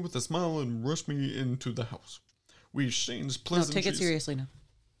greeted me with a smile and rushed me into the house. We exchanged No, pleasantries. take it seriously now.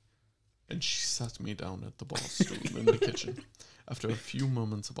 And she sat me down at the bar stool in the kitchen. After a few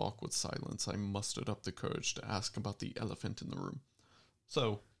moments of awkward silence, I mustered up the courage to ask about the elephant in the room.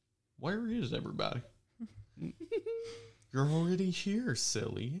 So, where is everybody? You're already here,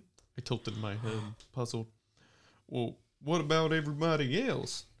 silly. I tilted my head, puzzled. Well, what about everybody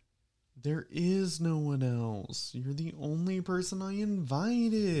else? There is no one else. You're the only person I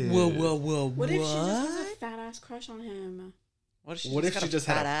invited. Whoa. What if she just has a fat ass crush on him? What What if she just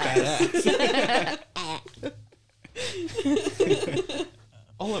had a fat ass?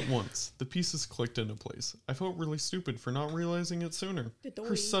 All at once, the pieces clicked into place. I felt really stupid for not realizing it sooner.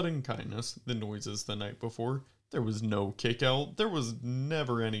 Her sudden kindness, the noises the night before. There was no kick-out. There was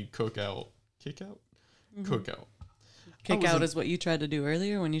never any cookout. Kick-out? Mm-hmm. Cookout. Kick out is what you tried to do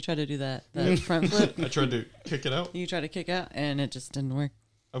earlier when you tried to do that front flip. I tried to kick it out. You tried to kick out, and it just didn't work.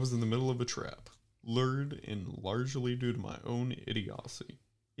 I was in the middle of a trap. lured in largely due to my own idiocy.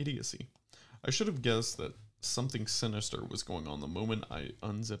 I should have guessed that something sinister was going on the moment I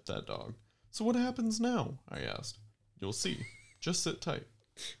unzipped that dog. So what happens now? I asked. You'll see. Just sit tight.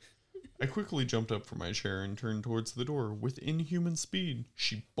 I quickly jumped up from my chair and turned towards the door. With inhuman speed,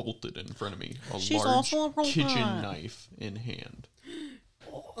 she bolted in front of me, She's large also a robot. kitchen knife in hand.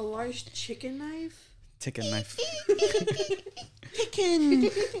 A large chicken knife? Chicken knife. Chicken.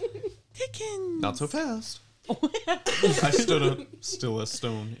 Not so fast. I stood up, still as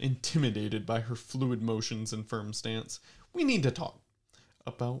stone, intimidated by her fluid motions and firm stance. We need to talk.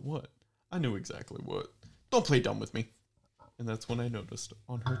 About what? I knew exactly what. Don't play dumb with me. And that's when I noticed,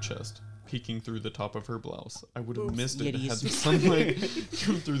 on her chest, peeking through the top of her blouse, I would have missed it had the sunlight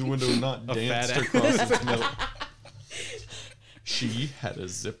come through the window and not danced fat across its middle. She had a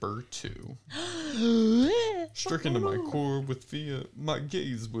zipper too. Stricken to my core with fear, my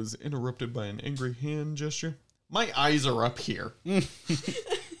gaze was interrupted by an angry hand gesture. My eyes are up here.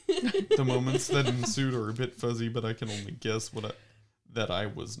 The moments that ensued are a bit fuzzy, but I can only guess that I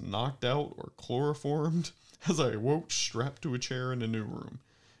was knocked out or chloroformed as I awoke strapped to a chair in a new room.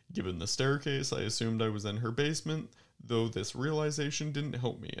 Given the staircase, I assumed I was in her basement, though this realization didn't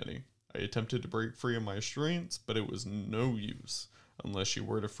help me any. I attempted to break free of my restraints, but it was no use. Unless she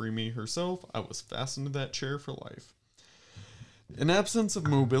were to free me herself, I was fastened to that chair for life. In absence of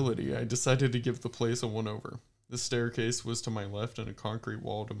mobility, I decided to give the place a one-over. The staircase was to my left and a concrete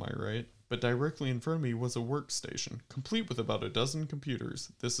wall to my right, but directly in front of me was a workstation, complete with about a dozen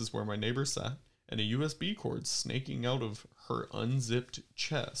computers. This is where my neighbor sat, and a USB cord snaking out of her unzipped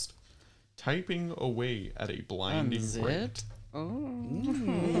chest, typing away at a blinding rate.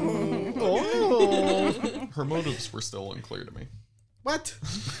 Her motives were still unclear to me. What?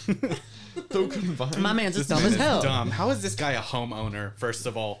 Though confined, My man's as This dumb man as is hell. dumb. How is this guy a homeowner, first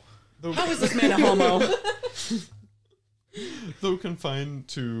of all? How is this man a homo? Though confined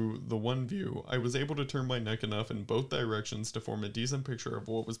to the one view, I was able to turn my neck enough in both directions to form a decent picture of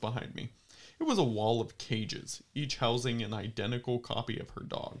what was behind me. It was a wall of cages, each housing an identical copy of her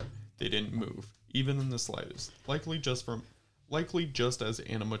dog. They didn't move, even in the slightest, likely just as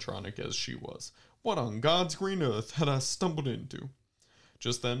animatronic as she was. What on God's green earth had I stumbled into?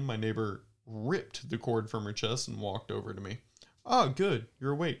 Just then, my neighbor ripped the cord from her chest and walked over to me. Ah, good,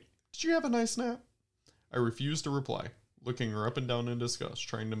 you're awake. Did you have a nice nap? I refused to reply, looking her up and down in disgust,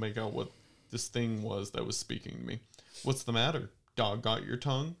 trying to make out what this thing was that was speaking to me. What's the matter? Dog got your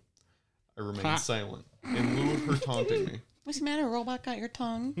tongue? I remained silent, in lieu of her taunting me. What's the matter? Robot got your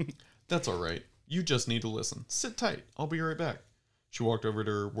tongue? That's all right. You just need to listen. Sit tight. I'll be right back. She walked over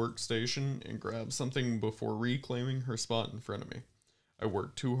to her workstation and grabbed something before reclaiming her spot in front of me. I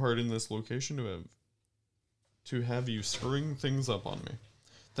worked too hard in this location to have you screwing things up on me.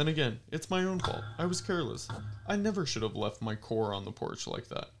 Then again, it's my own fault. I was careless. I never should have left my core on the porch like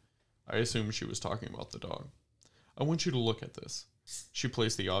that. I assumed she was talking about the dog. I want you to look at this. She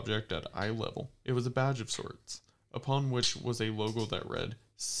placed the object at eye level. It was a badge of sorts, upon which was a logo that read,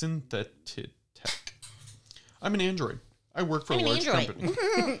 Synthetitech. I'm an android. I work for a large company,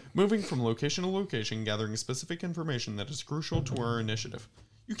 moving from location to location, gathering specific information that is crucial to our initiative.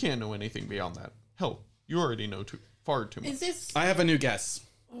 You can't know anything beyond that. Hell, you already know far too much. Is this... I have a new guess.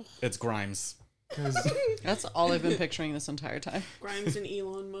 It's Grimes. That's all I've been picturing this entire time. Grimes and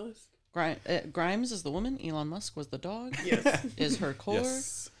Elon Musk? Grimes is the woman. Elon Musk was the dog. Yes. Is her core.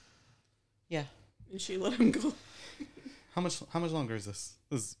 Yes. Yeah. And she let him go. How much longer is this?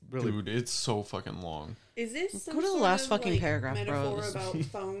 This is really Dude, it's so fucking long. Is this some Go to the sort last of, fucking like, paragraph, bro. metaphor about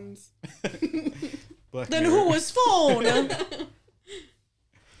phones? Black Then Mirror. who was phone?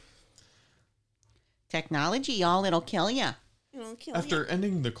 Technology, y'all, it'll kill ya. It'll kill After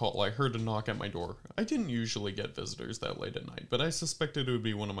ending the call, I heard a knock at my door. I didn't usually get visitors that late at night, but I suspected it would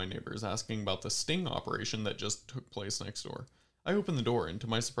be one of my neighbors asking about the sting operation that just took place next door. I opened the door, and to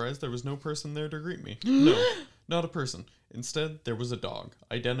my surprise, there was no person there to greet me. No, not a person. Instead, there was a dog,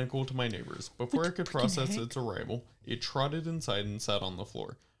 identical to my neighbor's. Before I could process its arrival, it trotted inside and sat on the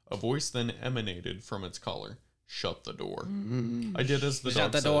floor. A voice then emanated from its collar. Shut the door. I did as the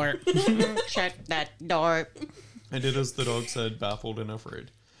dog said. Shut that door. I did as the dog said, baffled and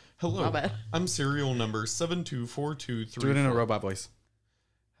afraid. Hello, My bad. I'm serial number 724234. Do it in a robot voice.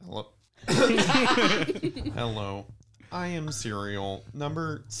 Hello. Hello. I am serial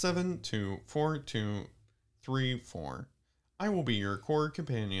number 724234. I will be your core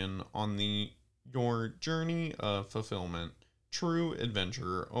companion on your journey of fulfillment. True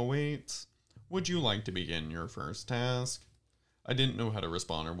adventure awaits. Would you like to begin your first task? I didn't know how to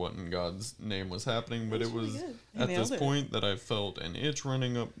respond or what in God's name was happening, but That's it was really good. You at this nailed it. point that I felt an itch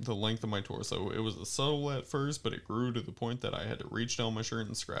running up the length of my torso. It was subtle at first, but it grew to the point that I had to reach down my shirt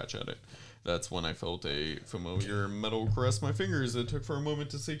and scratch at it. That's when I felt a familiar metal caress my fingers. It took for a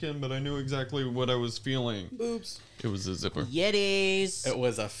moment to sink in, but I knew exactly what I was feeling. Boobs. It was a zipper. Yetis. It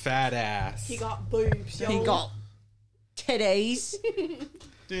was a fat ass. He got boobs, yo. He got titties.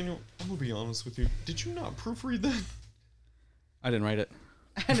 Daniel, I'm gonna be honest with you. Did you not proofread that? I didn't write it.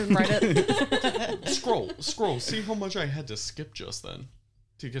 I didn't write it. Scroll. See how much I had to skip just then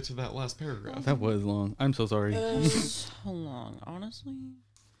to get to that last paragraph. That was long. I'm so sorry. So long, honestly.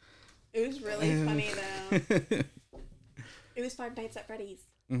 It was really funny, though. It was Five Nights at Freddy's.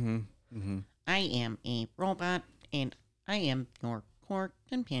 I am a robot, and I am your core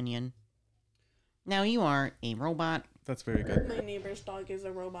companion. Now you are a robot. That's very good. My neighbor's dog is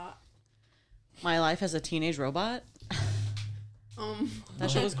a robot. My life as a teenage robot.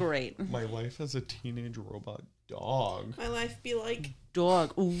 That shit was great. My life as a teenage robot dog. My life be like,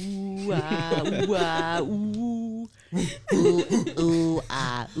 Dog. Ooh ah ooh ah ooh. Ooh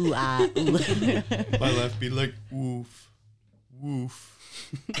ah ooh ah ooh. My life be like woof, woof,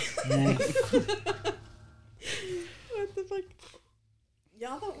 woof. what the fuck?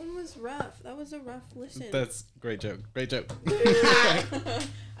 Yeah, that one was rough. That was a rough listen. That's great joke. Great joke. I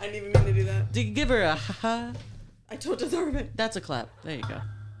didn't even mean to do that. Did you give her a ha? I don't deserve it. That's a clap. There you go.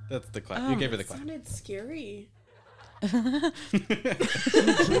 That's the clap. You gave her the It clap. sounded scary.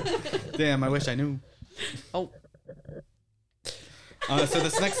 Damn, I wish I knew. Oh, So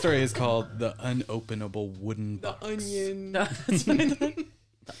this next story is called The Unopenable Wooden The Box onion. no, that's what I thought.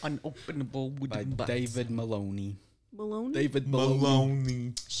 The unopenable by wooden box. David Maloney. Malone? David Maloney.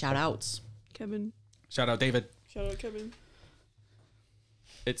 Maloney. Shout outs. Kevin. Shout out, David. Shout out Kevin.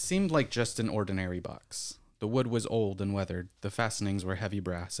 It seemed like just an ordinary box. The wood was old and weathered, the fastenings were heavy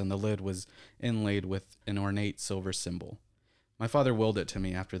brass, and the lid was inlaid with an ornate silver symbol. My father willed it to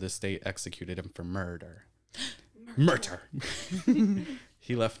me after the state executed him for murder. Murder!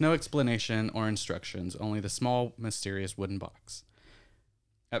 He left no explanation or instructions, only the small, mysterious wooden box.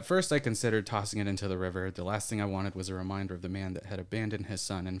 At first, I considered tossing it into the river. The last thing I wanted was a reminder of the man that had abandoned his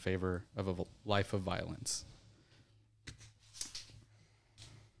son in favor of a life of violence.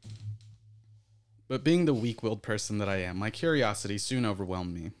 But being the weak-willed person that I am, my curiosity soon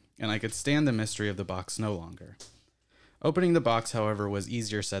overwhelmed me, and I could stand the mystery of the box no longer. Opening the box, however, was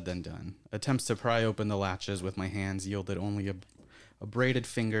easier said than done. Attempts to pry open the latches with my hands yielded only abraded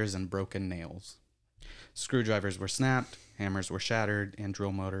fingers and broken nails. Screwdrivers were snapped, hammers were shattered, and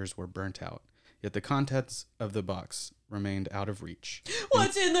drill motors were burnt out. Yet the contents of the box remained out of reach.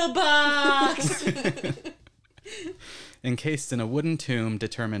 What's in the box? Encased in a wooden tomb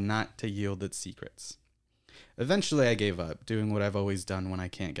determined not to yield its secrets. Eventually, I gave up, doing what I've always done when I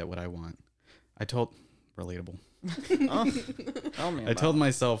can't get what I want. Relatable. Tell me I told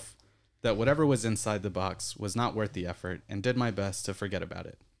myself that whatever was inside the box was not worth the effort and did my best to forget about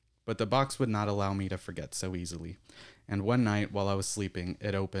it. But the box would not allow me to forget so easily. And one night, while I was sleeping,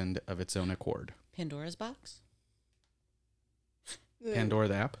 it opened of its own accord. Pandora's box? Pandora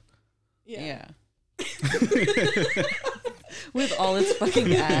the app? Yeah. With all its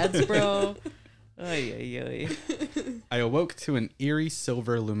fucking ads, bro. Ay, ay, ay. I awoke to an eerie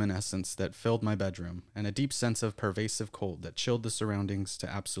silver luminescence that filled my bedroom and a deep sense of pervasive cold that chilled the surroundings to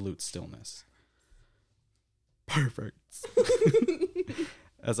absolute stillness. Perfect.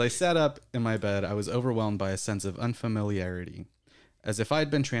 As I sat up in my bed, I was overwhelmed by a sense of unfamiliarity, as if I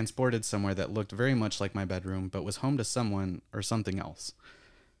had been transported somewhere that looked very much like my bedroom but was home to someone or something else.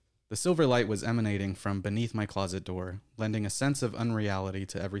 The silver light was emanating from beneath my closet door, lending a sense of unreality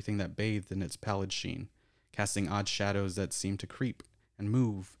to everything that bathed in its pallid sheen, casting odd shadows that seemed to creep and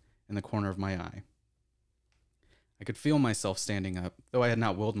move in the corner of my eye. I could feel myself standing up, though I had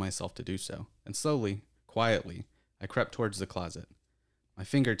not willed myself to do so, and slowly, quietly, I crept towards the closet. My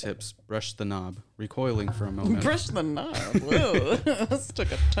fingertips brushed the knob, recoiling for a moment. Brush the knob. Whoa. This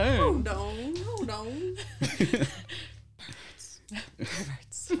took a turn. Hold on.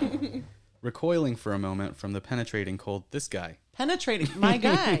 Perverts. Recoiling for a moment from the penetrating cold, this guy. Penetrating. My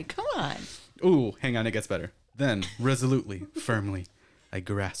guy. Come on. Ooh, hang on, it gets better. Then, resolutely, firmly, I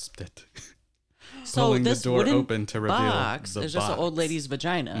grasped it. So Pulling this the door wooden open to reveal box the is just an box. old lady's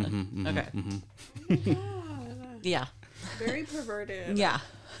vagina. Okay. Yeah. Very perverted. Yeah.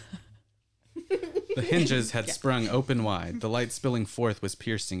 The hinges had sprung open wide. The light spilling forth was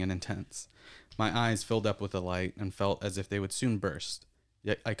piercing and intense. My eyes filled up with the light and felt as if they would soon burst,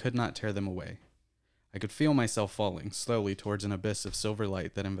 yet I could not tear them away. I could feel myself falling slowly towards an abyss of silver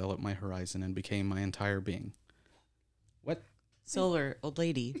light that enveloped my horizon and became my entire being. What? Silver old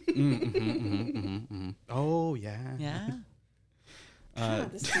lady. Oh, yeah. Yeah.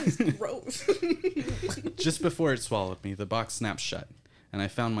 God, this is gross. Just before it swallowed me, the box snapped shut, and I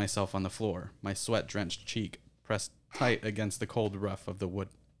found myself on the floor, my sweat-drenched cheek pressed tight against the cold rough of the wood.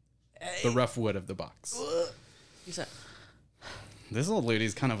 The rough wood of the box. He's a, This old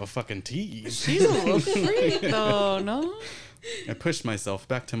lady's kind of a fucking tease. she's a little freak, though, no? I pushed myself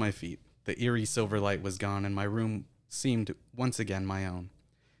back to my feet. The eerie silver light was gone, and my room seemed once again my own.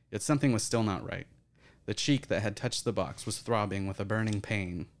 Yet something was still not right. The cheek that had touched the box was throbbing with a burning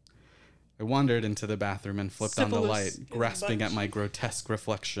pain. I wandered into the bathroom and flipped on the Syphilis light, in the grasping at bunch. my grotesque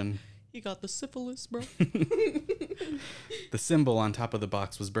reflection. You got the syphilis, bro. The symbol on top of the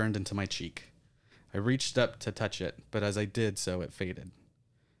box was burned into my cheek. I reached up to touch it, but as I did so, it faded.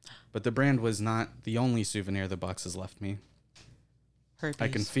 But the brand was not the only souvenir the box has left me. Herpes. I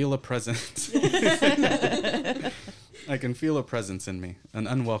can feel a presence. I can feel a presence in me, an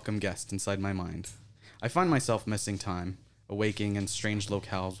unwelcome guest inside my mind. I find myself missing time, awaking in strange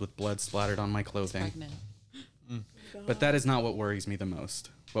locales with blood splattered on my clothing. Pregnant. But that is not what worries me the most.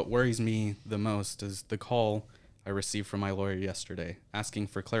 What worries me the most is the call I received from my lawyer yesterday, asking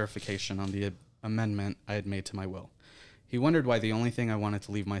for clarification on the amendment I had made to my will. He wondered why the only thing I wanted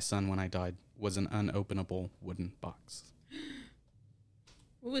to leave my son when I died was an unopenable wooden box.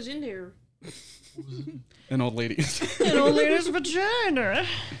 What was in there? An old lady. An old lady's vagina.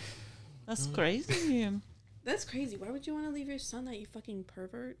 That's crazy. That's crazy. Why would you want to leave your son that, you fucking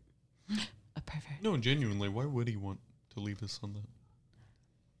pervert? A pervert. No, genuinely, why would he want to leave his son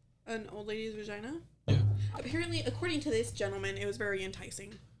that? An old lady's vagina? Yeah. Apparently, according to this gentleman, it was very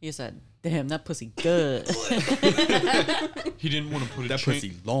enticing. You said, damn, that pussy good. He didn't want to put a That chain.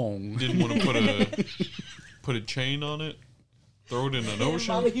 pussy long. Didn't want to put a chain on it. Throw it in an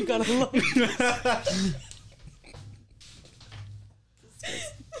ocean. Mama, you gotta love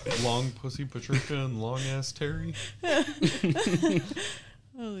Long pussy Patricia and long ass Terry.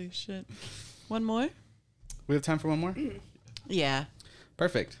 Holy shit. One more? We have time for one more? Yeah.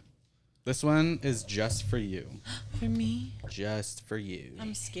 Perfect. This one is just for you. For me, Just for you.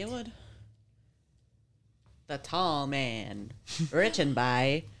 I'm scared. The Tall Man. Written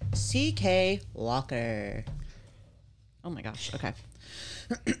by C.K. Walker. Oh my gosh. Okay.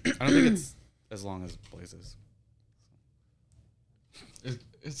 I don't think it's as long as Blaze's.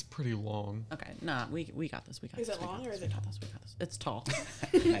 It's pretty long. Okay. Nah, we got this. We got Is this. it we got long or this, is we it got this. We got this. It's tall.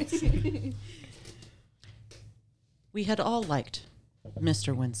 Nice. We had all liked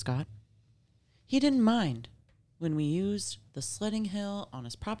Mr. Winscott. He didn't mind when we used the sledding hill on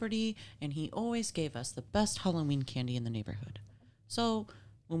his property, and he always gave us the best Halloween candy in the neighborhood. So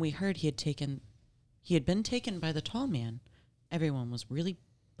when we heard he had been taken by the Tall Man, everyone was really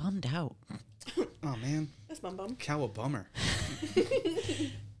bummed out. Oh, man. That's bum bum. Cow a bummer.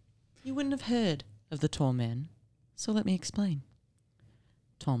 You wouldn't have heard of the Tall Man, so let me explain.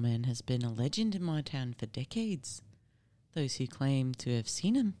 Tall Man has been a legend in my town for decades. Those who claim to have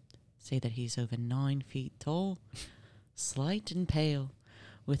seen him say that he's over 9 feet tall, slight and pale,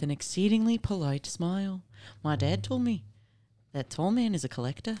 with an exceedingly polite smile. My dad told me that Tall Man is a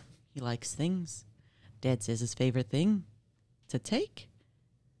collector. He likes things. Dad says his favorite thing to take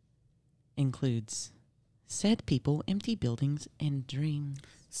includes sad people, empty buildings, and dreams.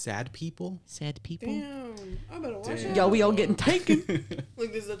 Sad people? Sad people. Damn. I better watch Damn. it. Yo, we all getting taken.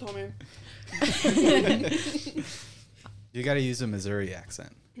 Look, this is a tall man. You gotta use a Missouri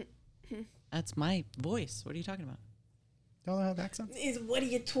accent. That's my voice. What are you talking about? Y'all don't have accents? What are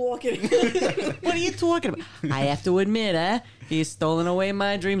you talking? What are you talking about? I have to admit, he's stolen away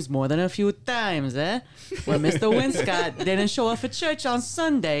my dreams more than a few times, When Mr. Winscott didn't show up at church on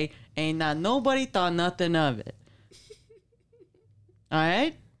Sunday, ain't not nobody thought nothing of it. All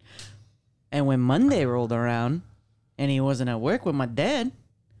right? And when Monday rolled around, and he wasn't at work with my dad,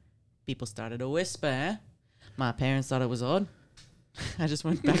 people started to whisper, My parents thought it was odd. I just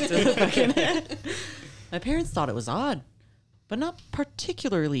went back to the fucking... My parents thought it was odd, but not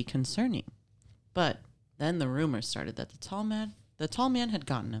particularly concerning. But then the rumors started that the tall man had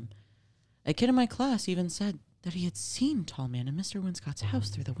gotten him. A kid in my class even said that he had seen Tall Man in Mr. Winscott's house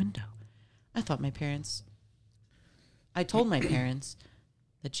through the window. I told my parents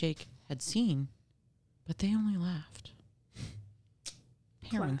that Jake had seen, but they only laughed.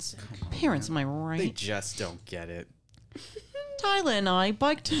 Parents, am I They right? just don't get it. Tyler and I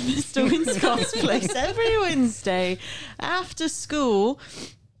biked to Mr. Winscott's place every Wednesday after school.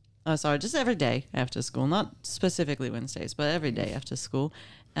 Oh, sorry, just every day after school, not specifically Wednesdays, but every day after school,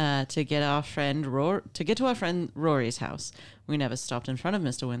 to get to our friend Rory's house. We never stopped in front of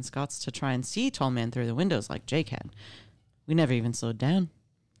Mr. Winscott's to try and see Tall Man through the windows like Jake had. We never even slowed down.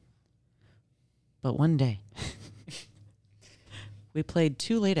 But one day, we played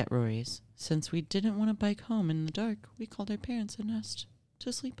too late at Rory's. Since we didn't want to bike home in the dark, we called our parents and asked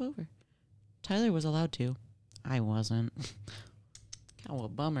to sleep over. Tyler was allowed to. I wasn't. Oh, a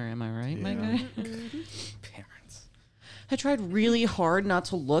bummer, am I right, my guy? Parents. I tried really hard not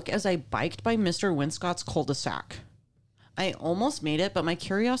to look as I biked by Mr. Winscott's cul-de-sac. I almost made it, but my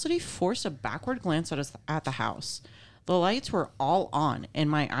curiosity forced a backward glance at the house. The lights were all on, and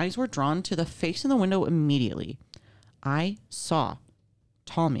my eyes were drawn to the face in the window immediately. I saw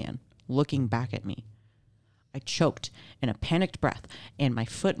Tall Man looking back at me. I choked in a panicked breath, and my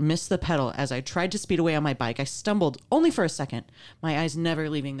foot missed the pedal as I tried to speed away on my bike. I stumbled only for a second, my eyes never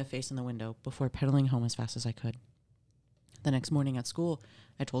leaving the face in the window, before pedaling home as fast as I could. The next morning at school,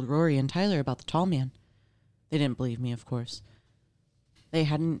 I told Rory and Tyler about the Tall Man. They didn't believe me, of course. They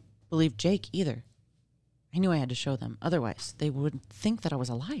hadn't believed Jake either. I knew I had to show them, otherwise they would think that I was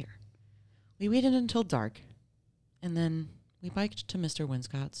a liar. We waited until dark, and then we biked to Mr.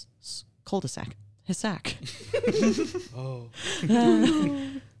 Winscott's cul-de-sac. His sack. Oh.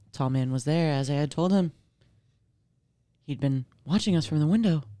 Tall Man was there, as I had told him. He'd been watching us from the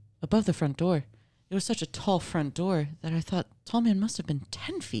window above the front door. It was such a tall front door that I thought Tall Man must have been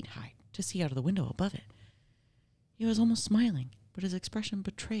 10 feet high to see out of the window above it. He was almost smiling, but his expression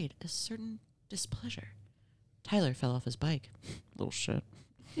betrayed a certain displeasure. Tyler fell off his bike. Little shit.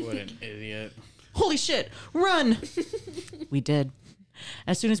 What an idiot. Holy shit, run! We did.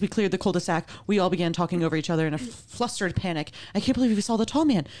 As soon as we cleared the cul-de-sac, we all began talking over each other in a flustered panic. I can't believe we saw the Tall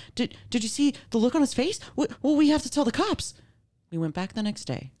Man. Did you see the look on his face? Well, we have to tell the cops. We went back the next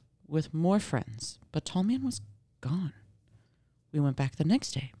day with more friends, but Tall Man was gone. We went back the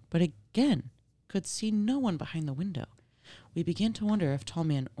next day, but again could see no one behind the window. We began to wonder if Tall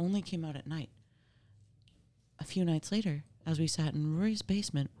Man only came out at night. A few nights later, as we sat in Rory's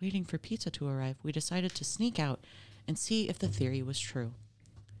basement waiting for pizza to arrive, we decided to sneak out and see if the theory was true.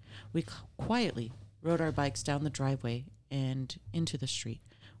 We quietly rode our bikes down the driveway and into the street.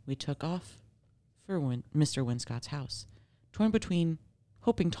 We took off for Mr. Winscott's house, torn between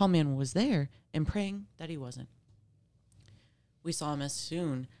hoping Tall Man was there and praying that he wasn't. We saw him as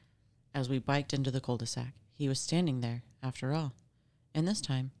soon as we biked into the cul-de-sac. He was standing there, after all, and this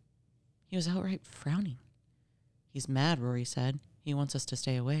time, he was outright frowning. He's mad, Rory said. He wants us to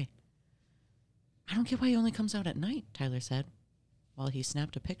stay away. I don't get why he only comes out at night, Tyler said, while he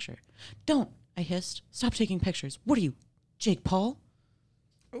snapped a picture. Don't, I hissed. Stop taking pictures. What are you, Jake Paul?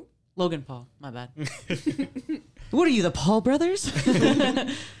 Oh. Logan Paul, my bad. What are you, the Paul brothers?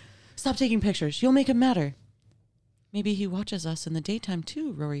 Stop taking pictures. You'll make him madder. Maybe he watches us in the daytime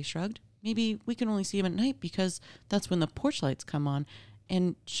too, Rory shrugged. Maybe we can only see him at night because that's when the porch lights come on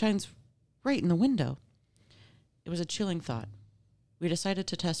and shines right in the window. It was a chilling thought. We decided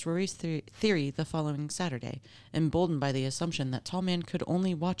to test Rory's theory the following Saturday, emboldened by the assumption that Tall Man could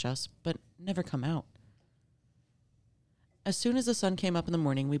only watch us, but never come out. As soon as the sun came up in the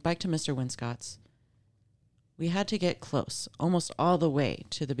morning, we biked to Mr. Winscott's. We had to get close, almost all the way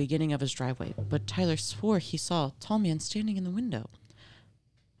to the beginning of his driveway, but Tyler swore he saw Tall Man standing in the window.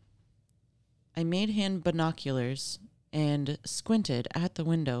 I made hand binoculars and squinted at the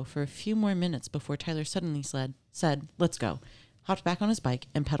window for a few more minutes before Tyler suddenly said, "Let's go," hopped back on his bike,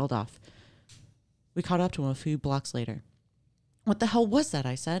 and pedaled off. We caught up to him a few blocks later. What the hell was that?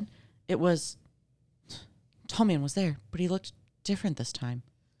 I said. It was... Tall Man was there, but he looked different this time.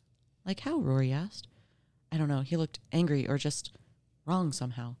 Like how? Rory asked. I don't know. He looked angry or just wrong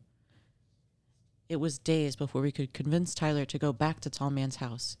somehow. It was days before we could convince Tyler to go back to Tall Man's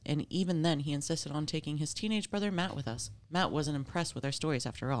house, and even then he insisted on taking his teenage brother Matt with us. Matt wasn't impressed with our stories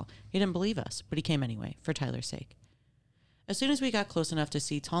after all. He didn't believe us, but he came anyway, for Tyler's sake. As soon as we got close enough to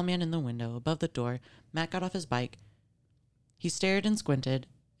see Tall Man in the window above the door, Matt got off his bike. He stared and squinted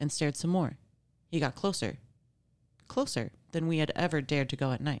and stared some more. He got closer than we had ever dared to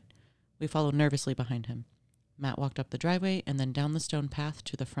go at night. We followed nervously behind him. Matt walked up the driveway and then down the stone path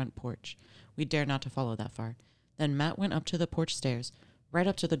to the front porch. We dared not to follow that far. Then Matt went up to the porch stairs, right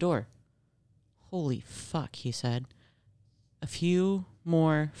up to the door. Holy fuck, he said. A few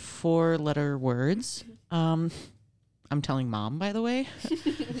more 4-letter words. I'm telling Mom, by the way.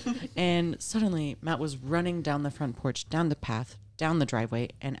 And suddenly, Matt was running down the front porch, down the path, down the driveway,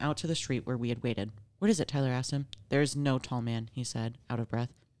 and out to the street where we had waited. What is it? Tyler asked him. There's no Tall Man, he said, out of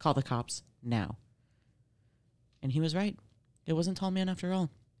breath. Call the cops now. And he was right. It wasn't Tall Man after all.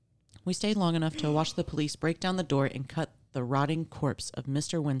 We stayed long enough to watch the police break down the door and cut the rotting corpse of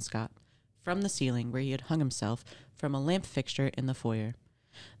Mr. Winscott from the ceiling where he had hung himself from a lamp fixture in the foyer.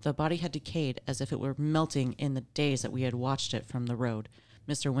 The body had decayed as if it were melting in the days that we had watched it from the road.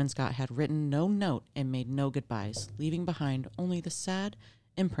 Mr. Winscott had written no note and made no goodbyes, leaving behind only the sad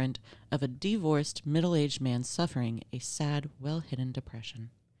imprint of a divorced, middle-aged man suffering a sad, well-hidden depression.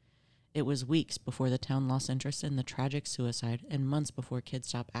 It was weeks before the town lost interest in the tragic suicide and months before kids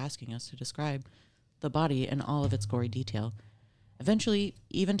stopped asking us to describe the body in all of its gory detail. Eventually,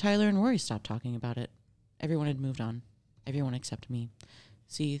 even Tyler and Rory stopped talking about it. Everyone had moved on. Everyone except me.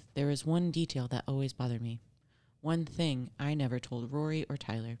 See, there was one detail that always bothered me. One thing I never told Rory or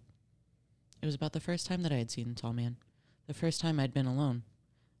Tyler. It was about the first time that I had seen the tall man. The first time I'd been alone.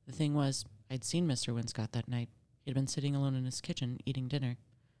 The thing was, I'd seen Mr. Winscott that night. He'd been sitting alone in his kitchen eating dinner.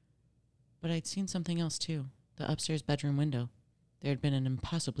 But I'd seen something else too. The upstairs bedroom window. There had been an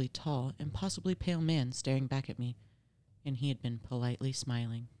impossibly tall, impossibly pale man staring back at me, and he had been politely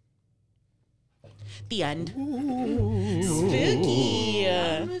smiling. The end. Spooky.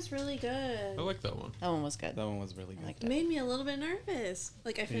 That one was really good. I like that one. That one was good. That one was really I good. liked It it. made me a little bit nervous.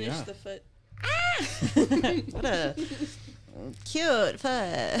 Like I finished Yeah. the foot. What a cute foot.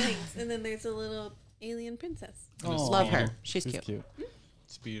 Thanks. And then there's a little alien princess. And a Love speeder. her. She's She's cute. cute.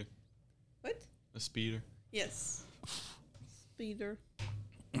 Speeder. What? A speeder. Yes. Speeder.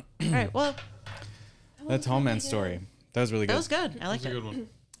 All right. Well, That tall man story. That was really that good. was good. I That's liked a it. good one.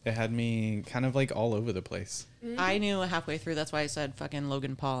 It had me kind of like all over the place. I knew halfway through. That's why I said fucking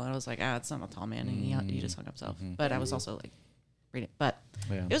Logan Paul. And I was like, it's not a tall man. And he just hung himself. But I was also like, reading. But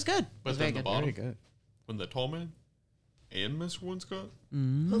Yeah. it was good. It But was very then the good. bottom, Very good. when the tall man and Mr. Winscott,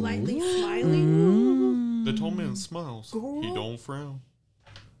 Politely smiling. the tall man smiles. He Girl. don't frown.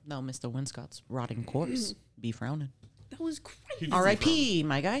 No, Mr. Winscott's rotting corpse be frowning. That was He crazy. doesn't R.I.P.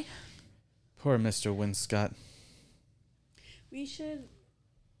 My guy. Poor Mr. Winscott. We should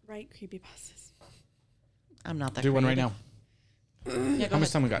write creepypastas. I'm not that. Do one right creative. now. Yeah, go How much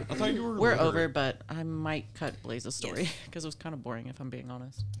ahead. time we got? I thought you were. We're literate. over, but I might cut Blaze's story because it was kind of boring, if I'm being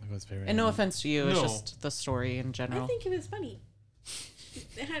honest. It was very. And no offense to you, it's No. just the story in I general. think it was funny.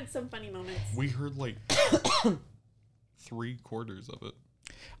 It had some funny moments. We heard like 3/4 of it.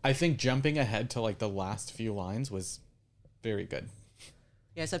 I think jumping ahead to like the last few lines was very good.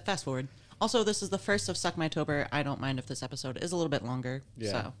 Yeah, I said fast forward. Also, this is the first of Suck My Tober. I don't mind if this episode is a little bit longer.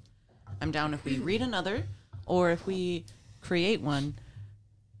 Yeah. So I'm down if we read another or if we create one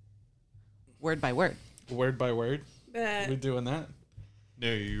word by word. Word by word. But We're doing that.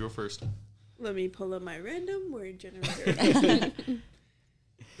 No, you go first. let me pull up my random word generator.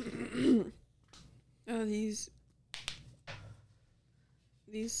 Oh, these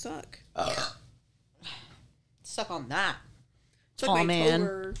suck. Suck on that. Suck Tall my man.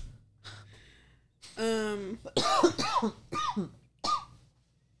 tober.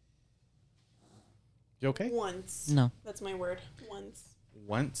 You okay? Once. No. That's my word. Once.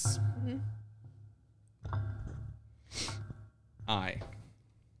 Once. I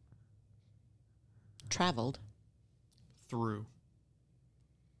Traveled. Through.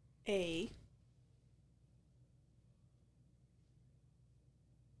 A.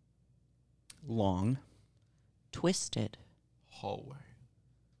 long Twisted. Hallway.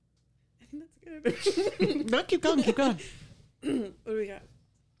 I think that's good. No, keep going, keep going. What do we got?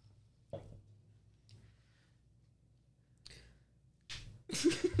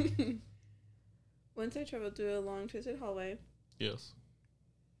 Once I traveled through a long twisted hallway. Yes.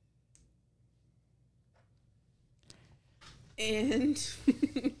 And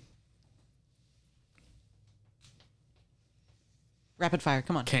Rapid fire,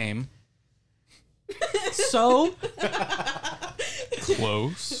 come on. came So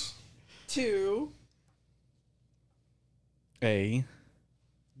Close. two a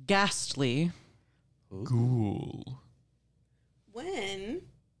ghastly. Ghoul. when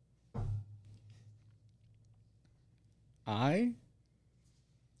I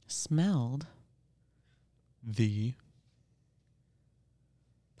Smelled. The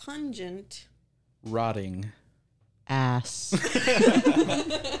pungent rotting Ass.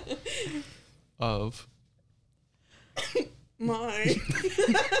 of my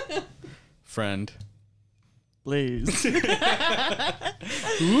friend Blaze.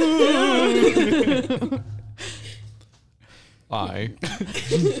 I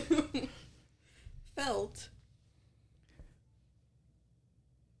felt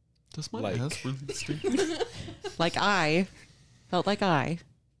does my Like. ass really stink? Like I. Felt like I.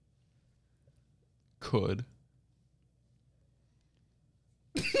 Could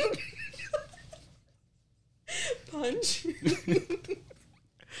punch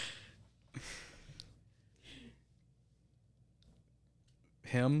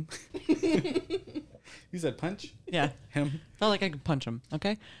him You said punch Yeah. him. Felt like I could punch him.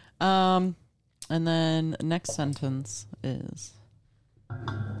 Okay. And then next sentence is,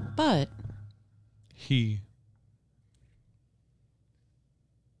 but He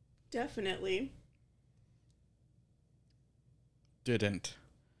Definitely. Didn't.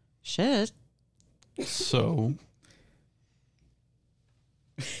 shit. so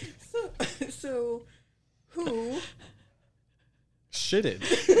So, who Shitted.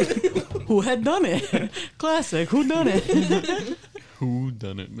 Who had done it? Classic. Who done it? who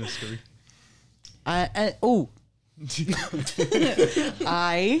done it mystery. Oh.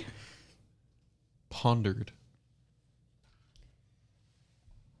 I Pondered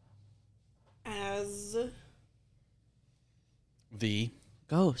as The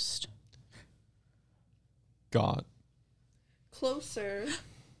ghost. got closer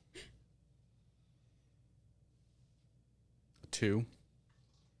two.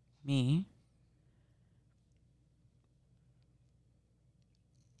 Me.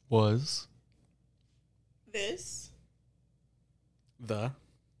 was this The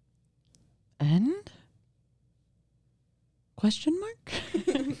End? Question mark?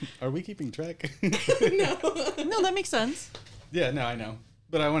 Are we keeping track? No, that makes sense. Yeah, no, I know.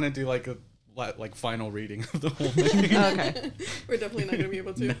 But I want to do like a final reading of the whole thing. Okay. we're definitely not going to be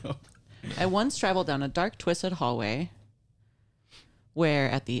able to. No. I once traveled down a dark, twisted hallway where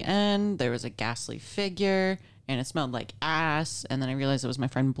at the end there was a ghastly figure and it smelled like ass. And then I realized it was my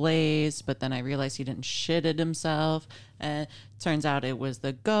friend Blaze, but then I realized he didn't shit it himself. And turns out it was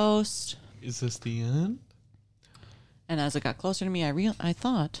the ghost. is this the end? And as it got closer to me, I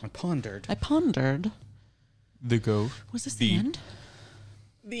thought, I pondered. I pondered, The ghost. was this the end?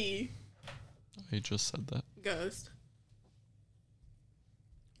 The I just said that. ghost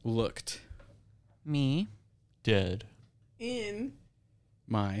Looked. Me, Dead. in.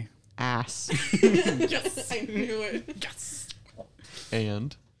 My. ass. Yes, I knew it. Yes.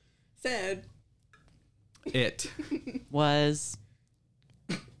 And Said It. Was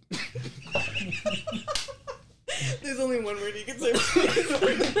there's only one word you can say.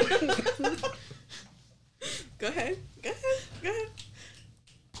 Go ahead. Go ahead. Go ahead.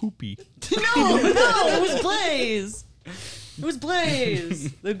 poopy. no, it was Blaze. It was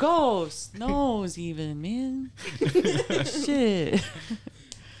Blaze. The ghost knows even, man. Shit.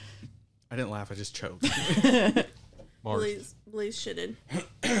 I didn't laugh. I just choked. Mark. Blaze shitted.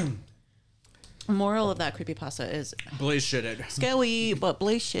 Moral of that creepypasta is Blaze shitted. scary, but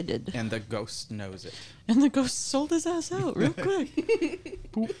Blaze shitted. And the ghost knows it. And the ghost sold his ass out real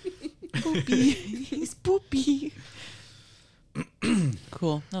quick. Poopy. He's poopy.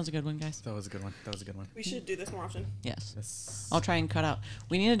 Cool. That was a good one, guys. That was a good one. That was a good one. We should do this more often. Yes. Yes. I'll try and cut out.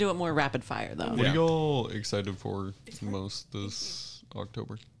 We need to do it more rapid fire, though. What Yeah. are y'all excited for most this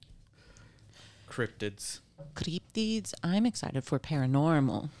October? Cryptids. Cryptids. I'm excited for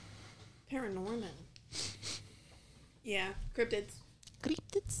paranormal. Paranormal. Yeah, cryptids.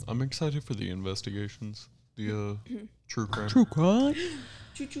 Cryptids. I'm excited for the investigations. The true crime. True crime.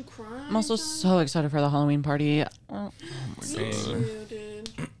 Choo choo crime. I'm also time. so excited for the Halloween party. Oh, Me God. too,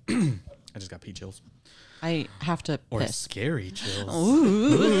 dude. I just got pee chills. I have to Or piss. scary chills.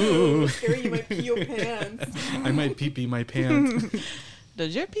 Ooh. Scary, you might pee your pants. I might pee my pants.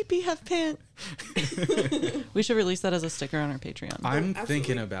 Does your pee have pants? We should release that as a sticker on our Patreon. I'm absolutely.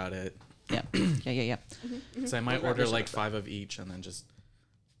 thinking about it. Yeah. Yeah. So I might We'll order wrap like this 5 of each and then just.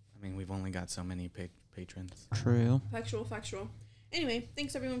 I mean, we've only got so many patrons. True. Factual. Anyway,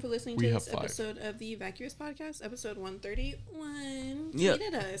 thanks everyone for listening We to have this 5. episode of the Vacuous Podcast, episode 131. Yep.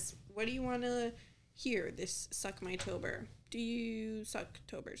 Tweet at us. What do you want to hear this Suck My Tober? Do you suck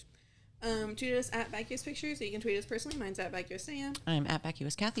Tobers? Tweet us at Vacuous Pictures, so you can tweet us personally. Mine's at Vacuous Sam. I'm at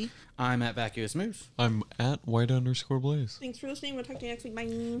Vacuous Kathy. I'm at Vacuous Moose. I'm at white_blaze. Thanks for listening. We'll talk to you next week. Bye.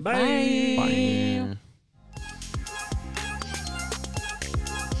 Bye. Bye.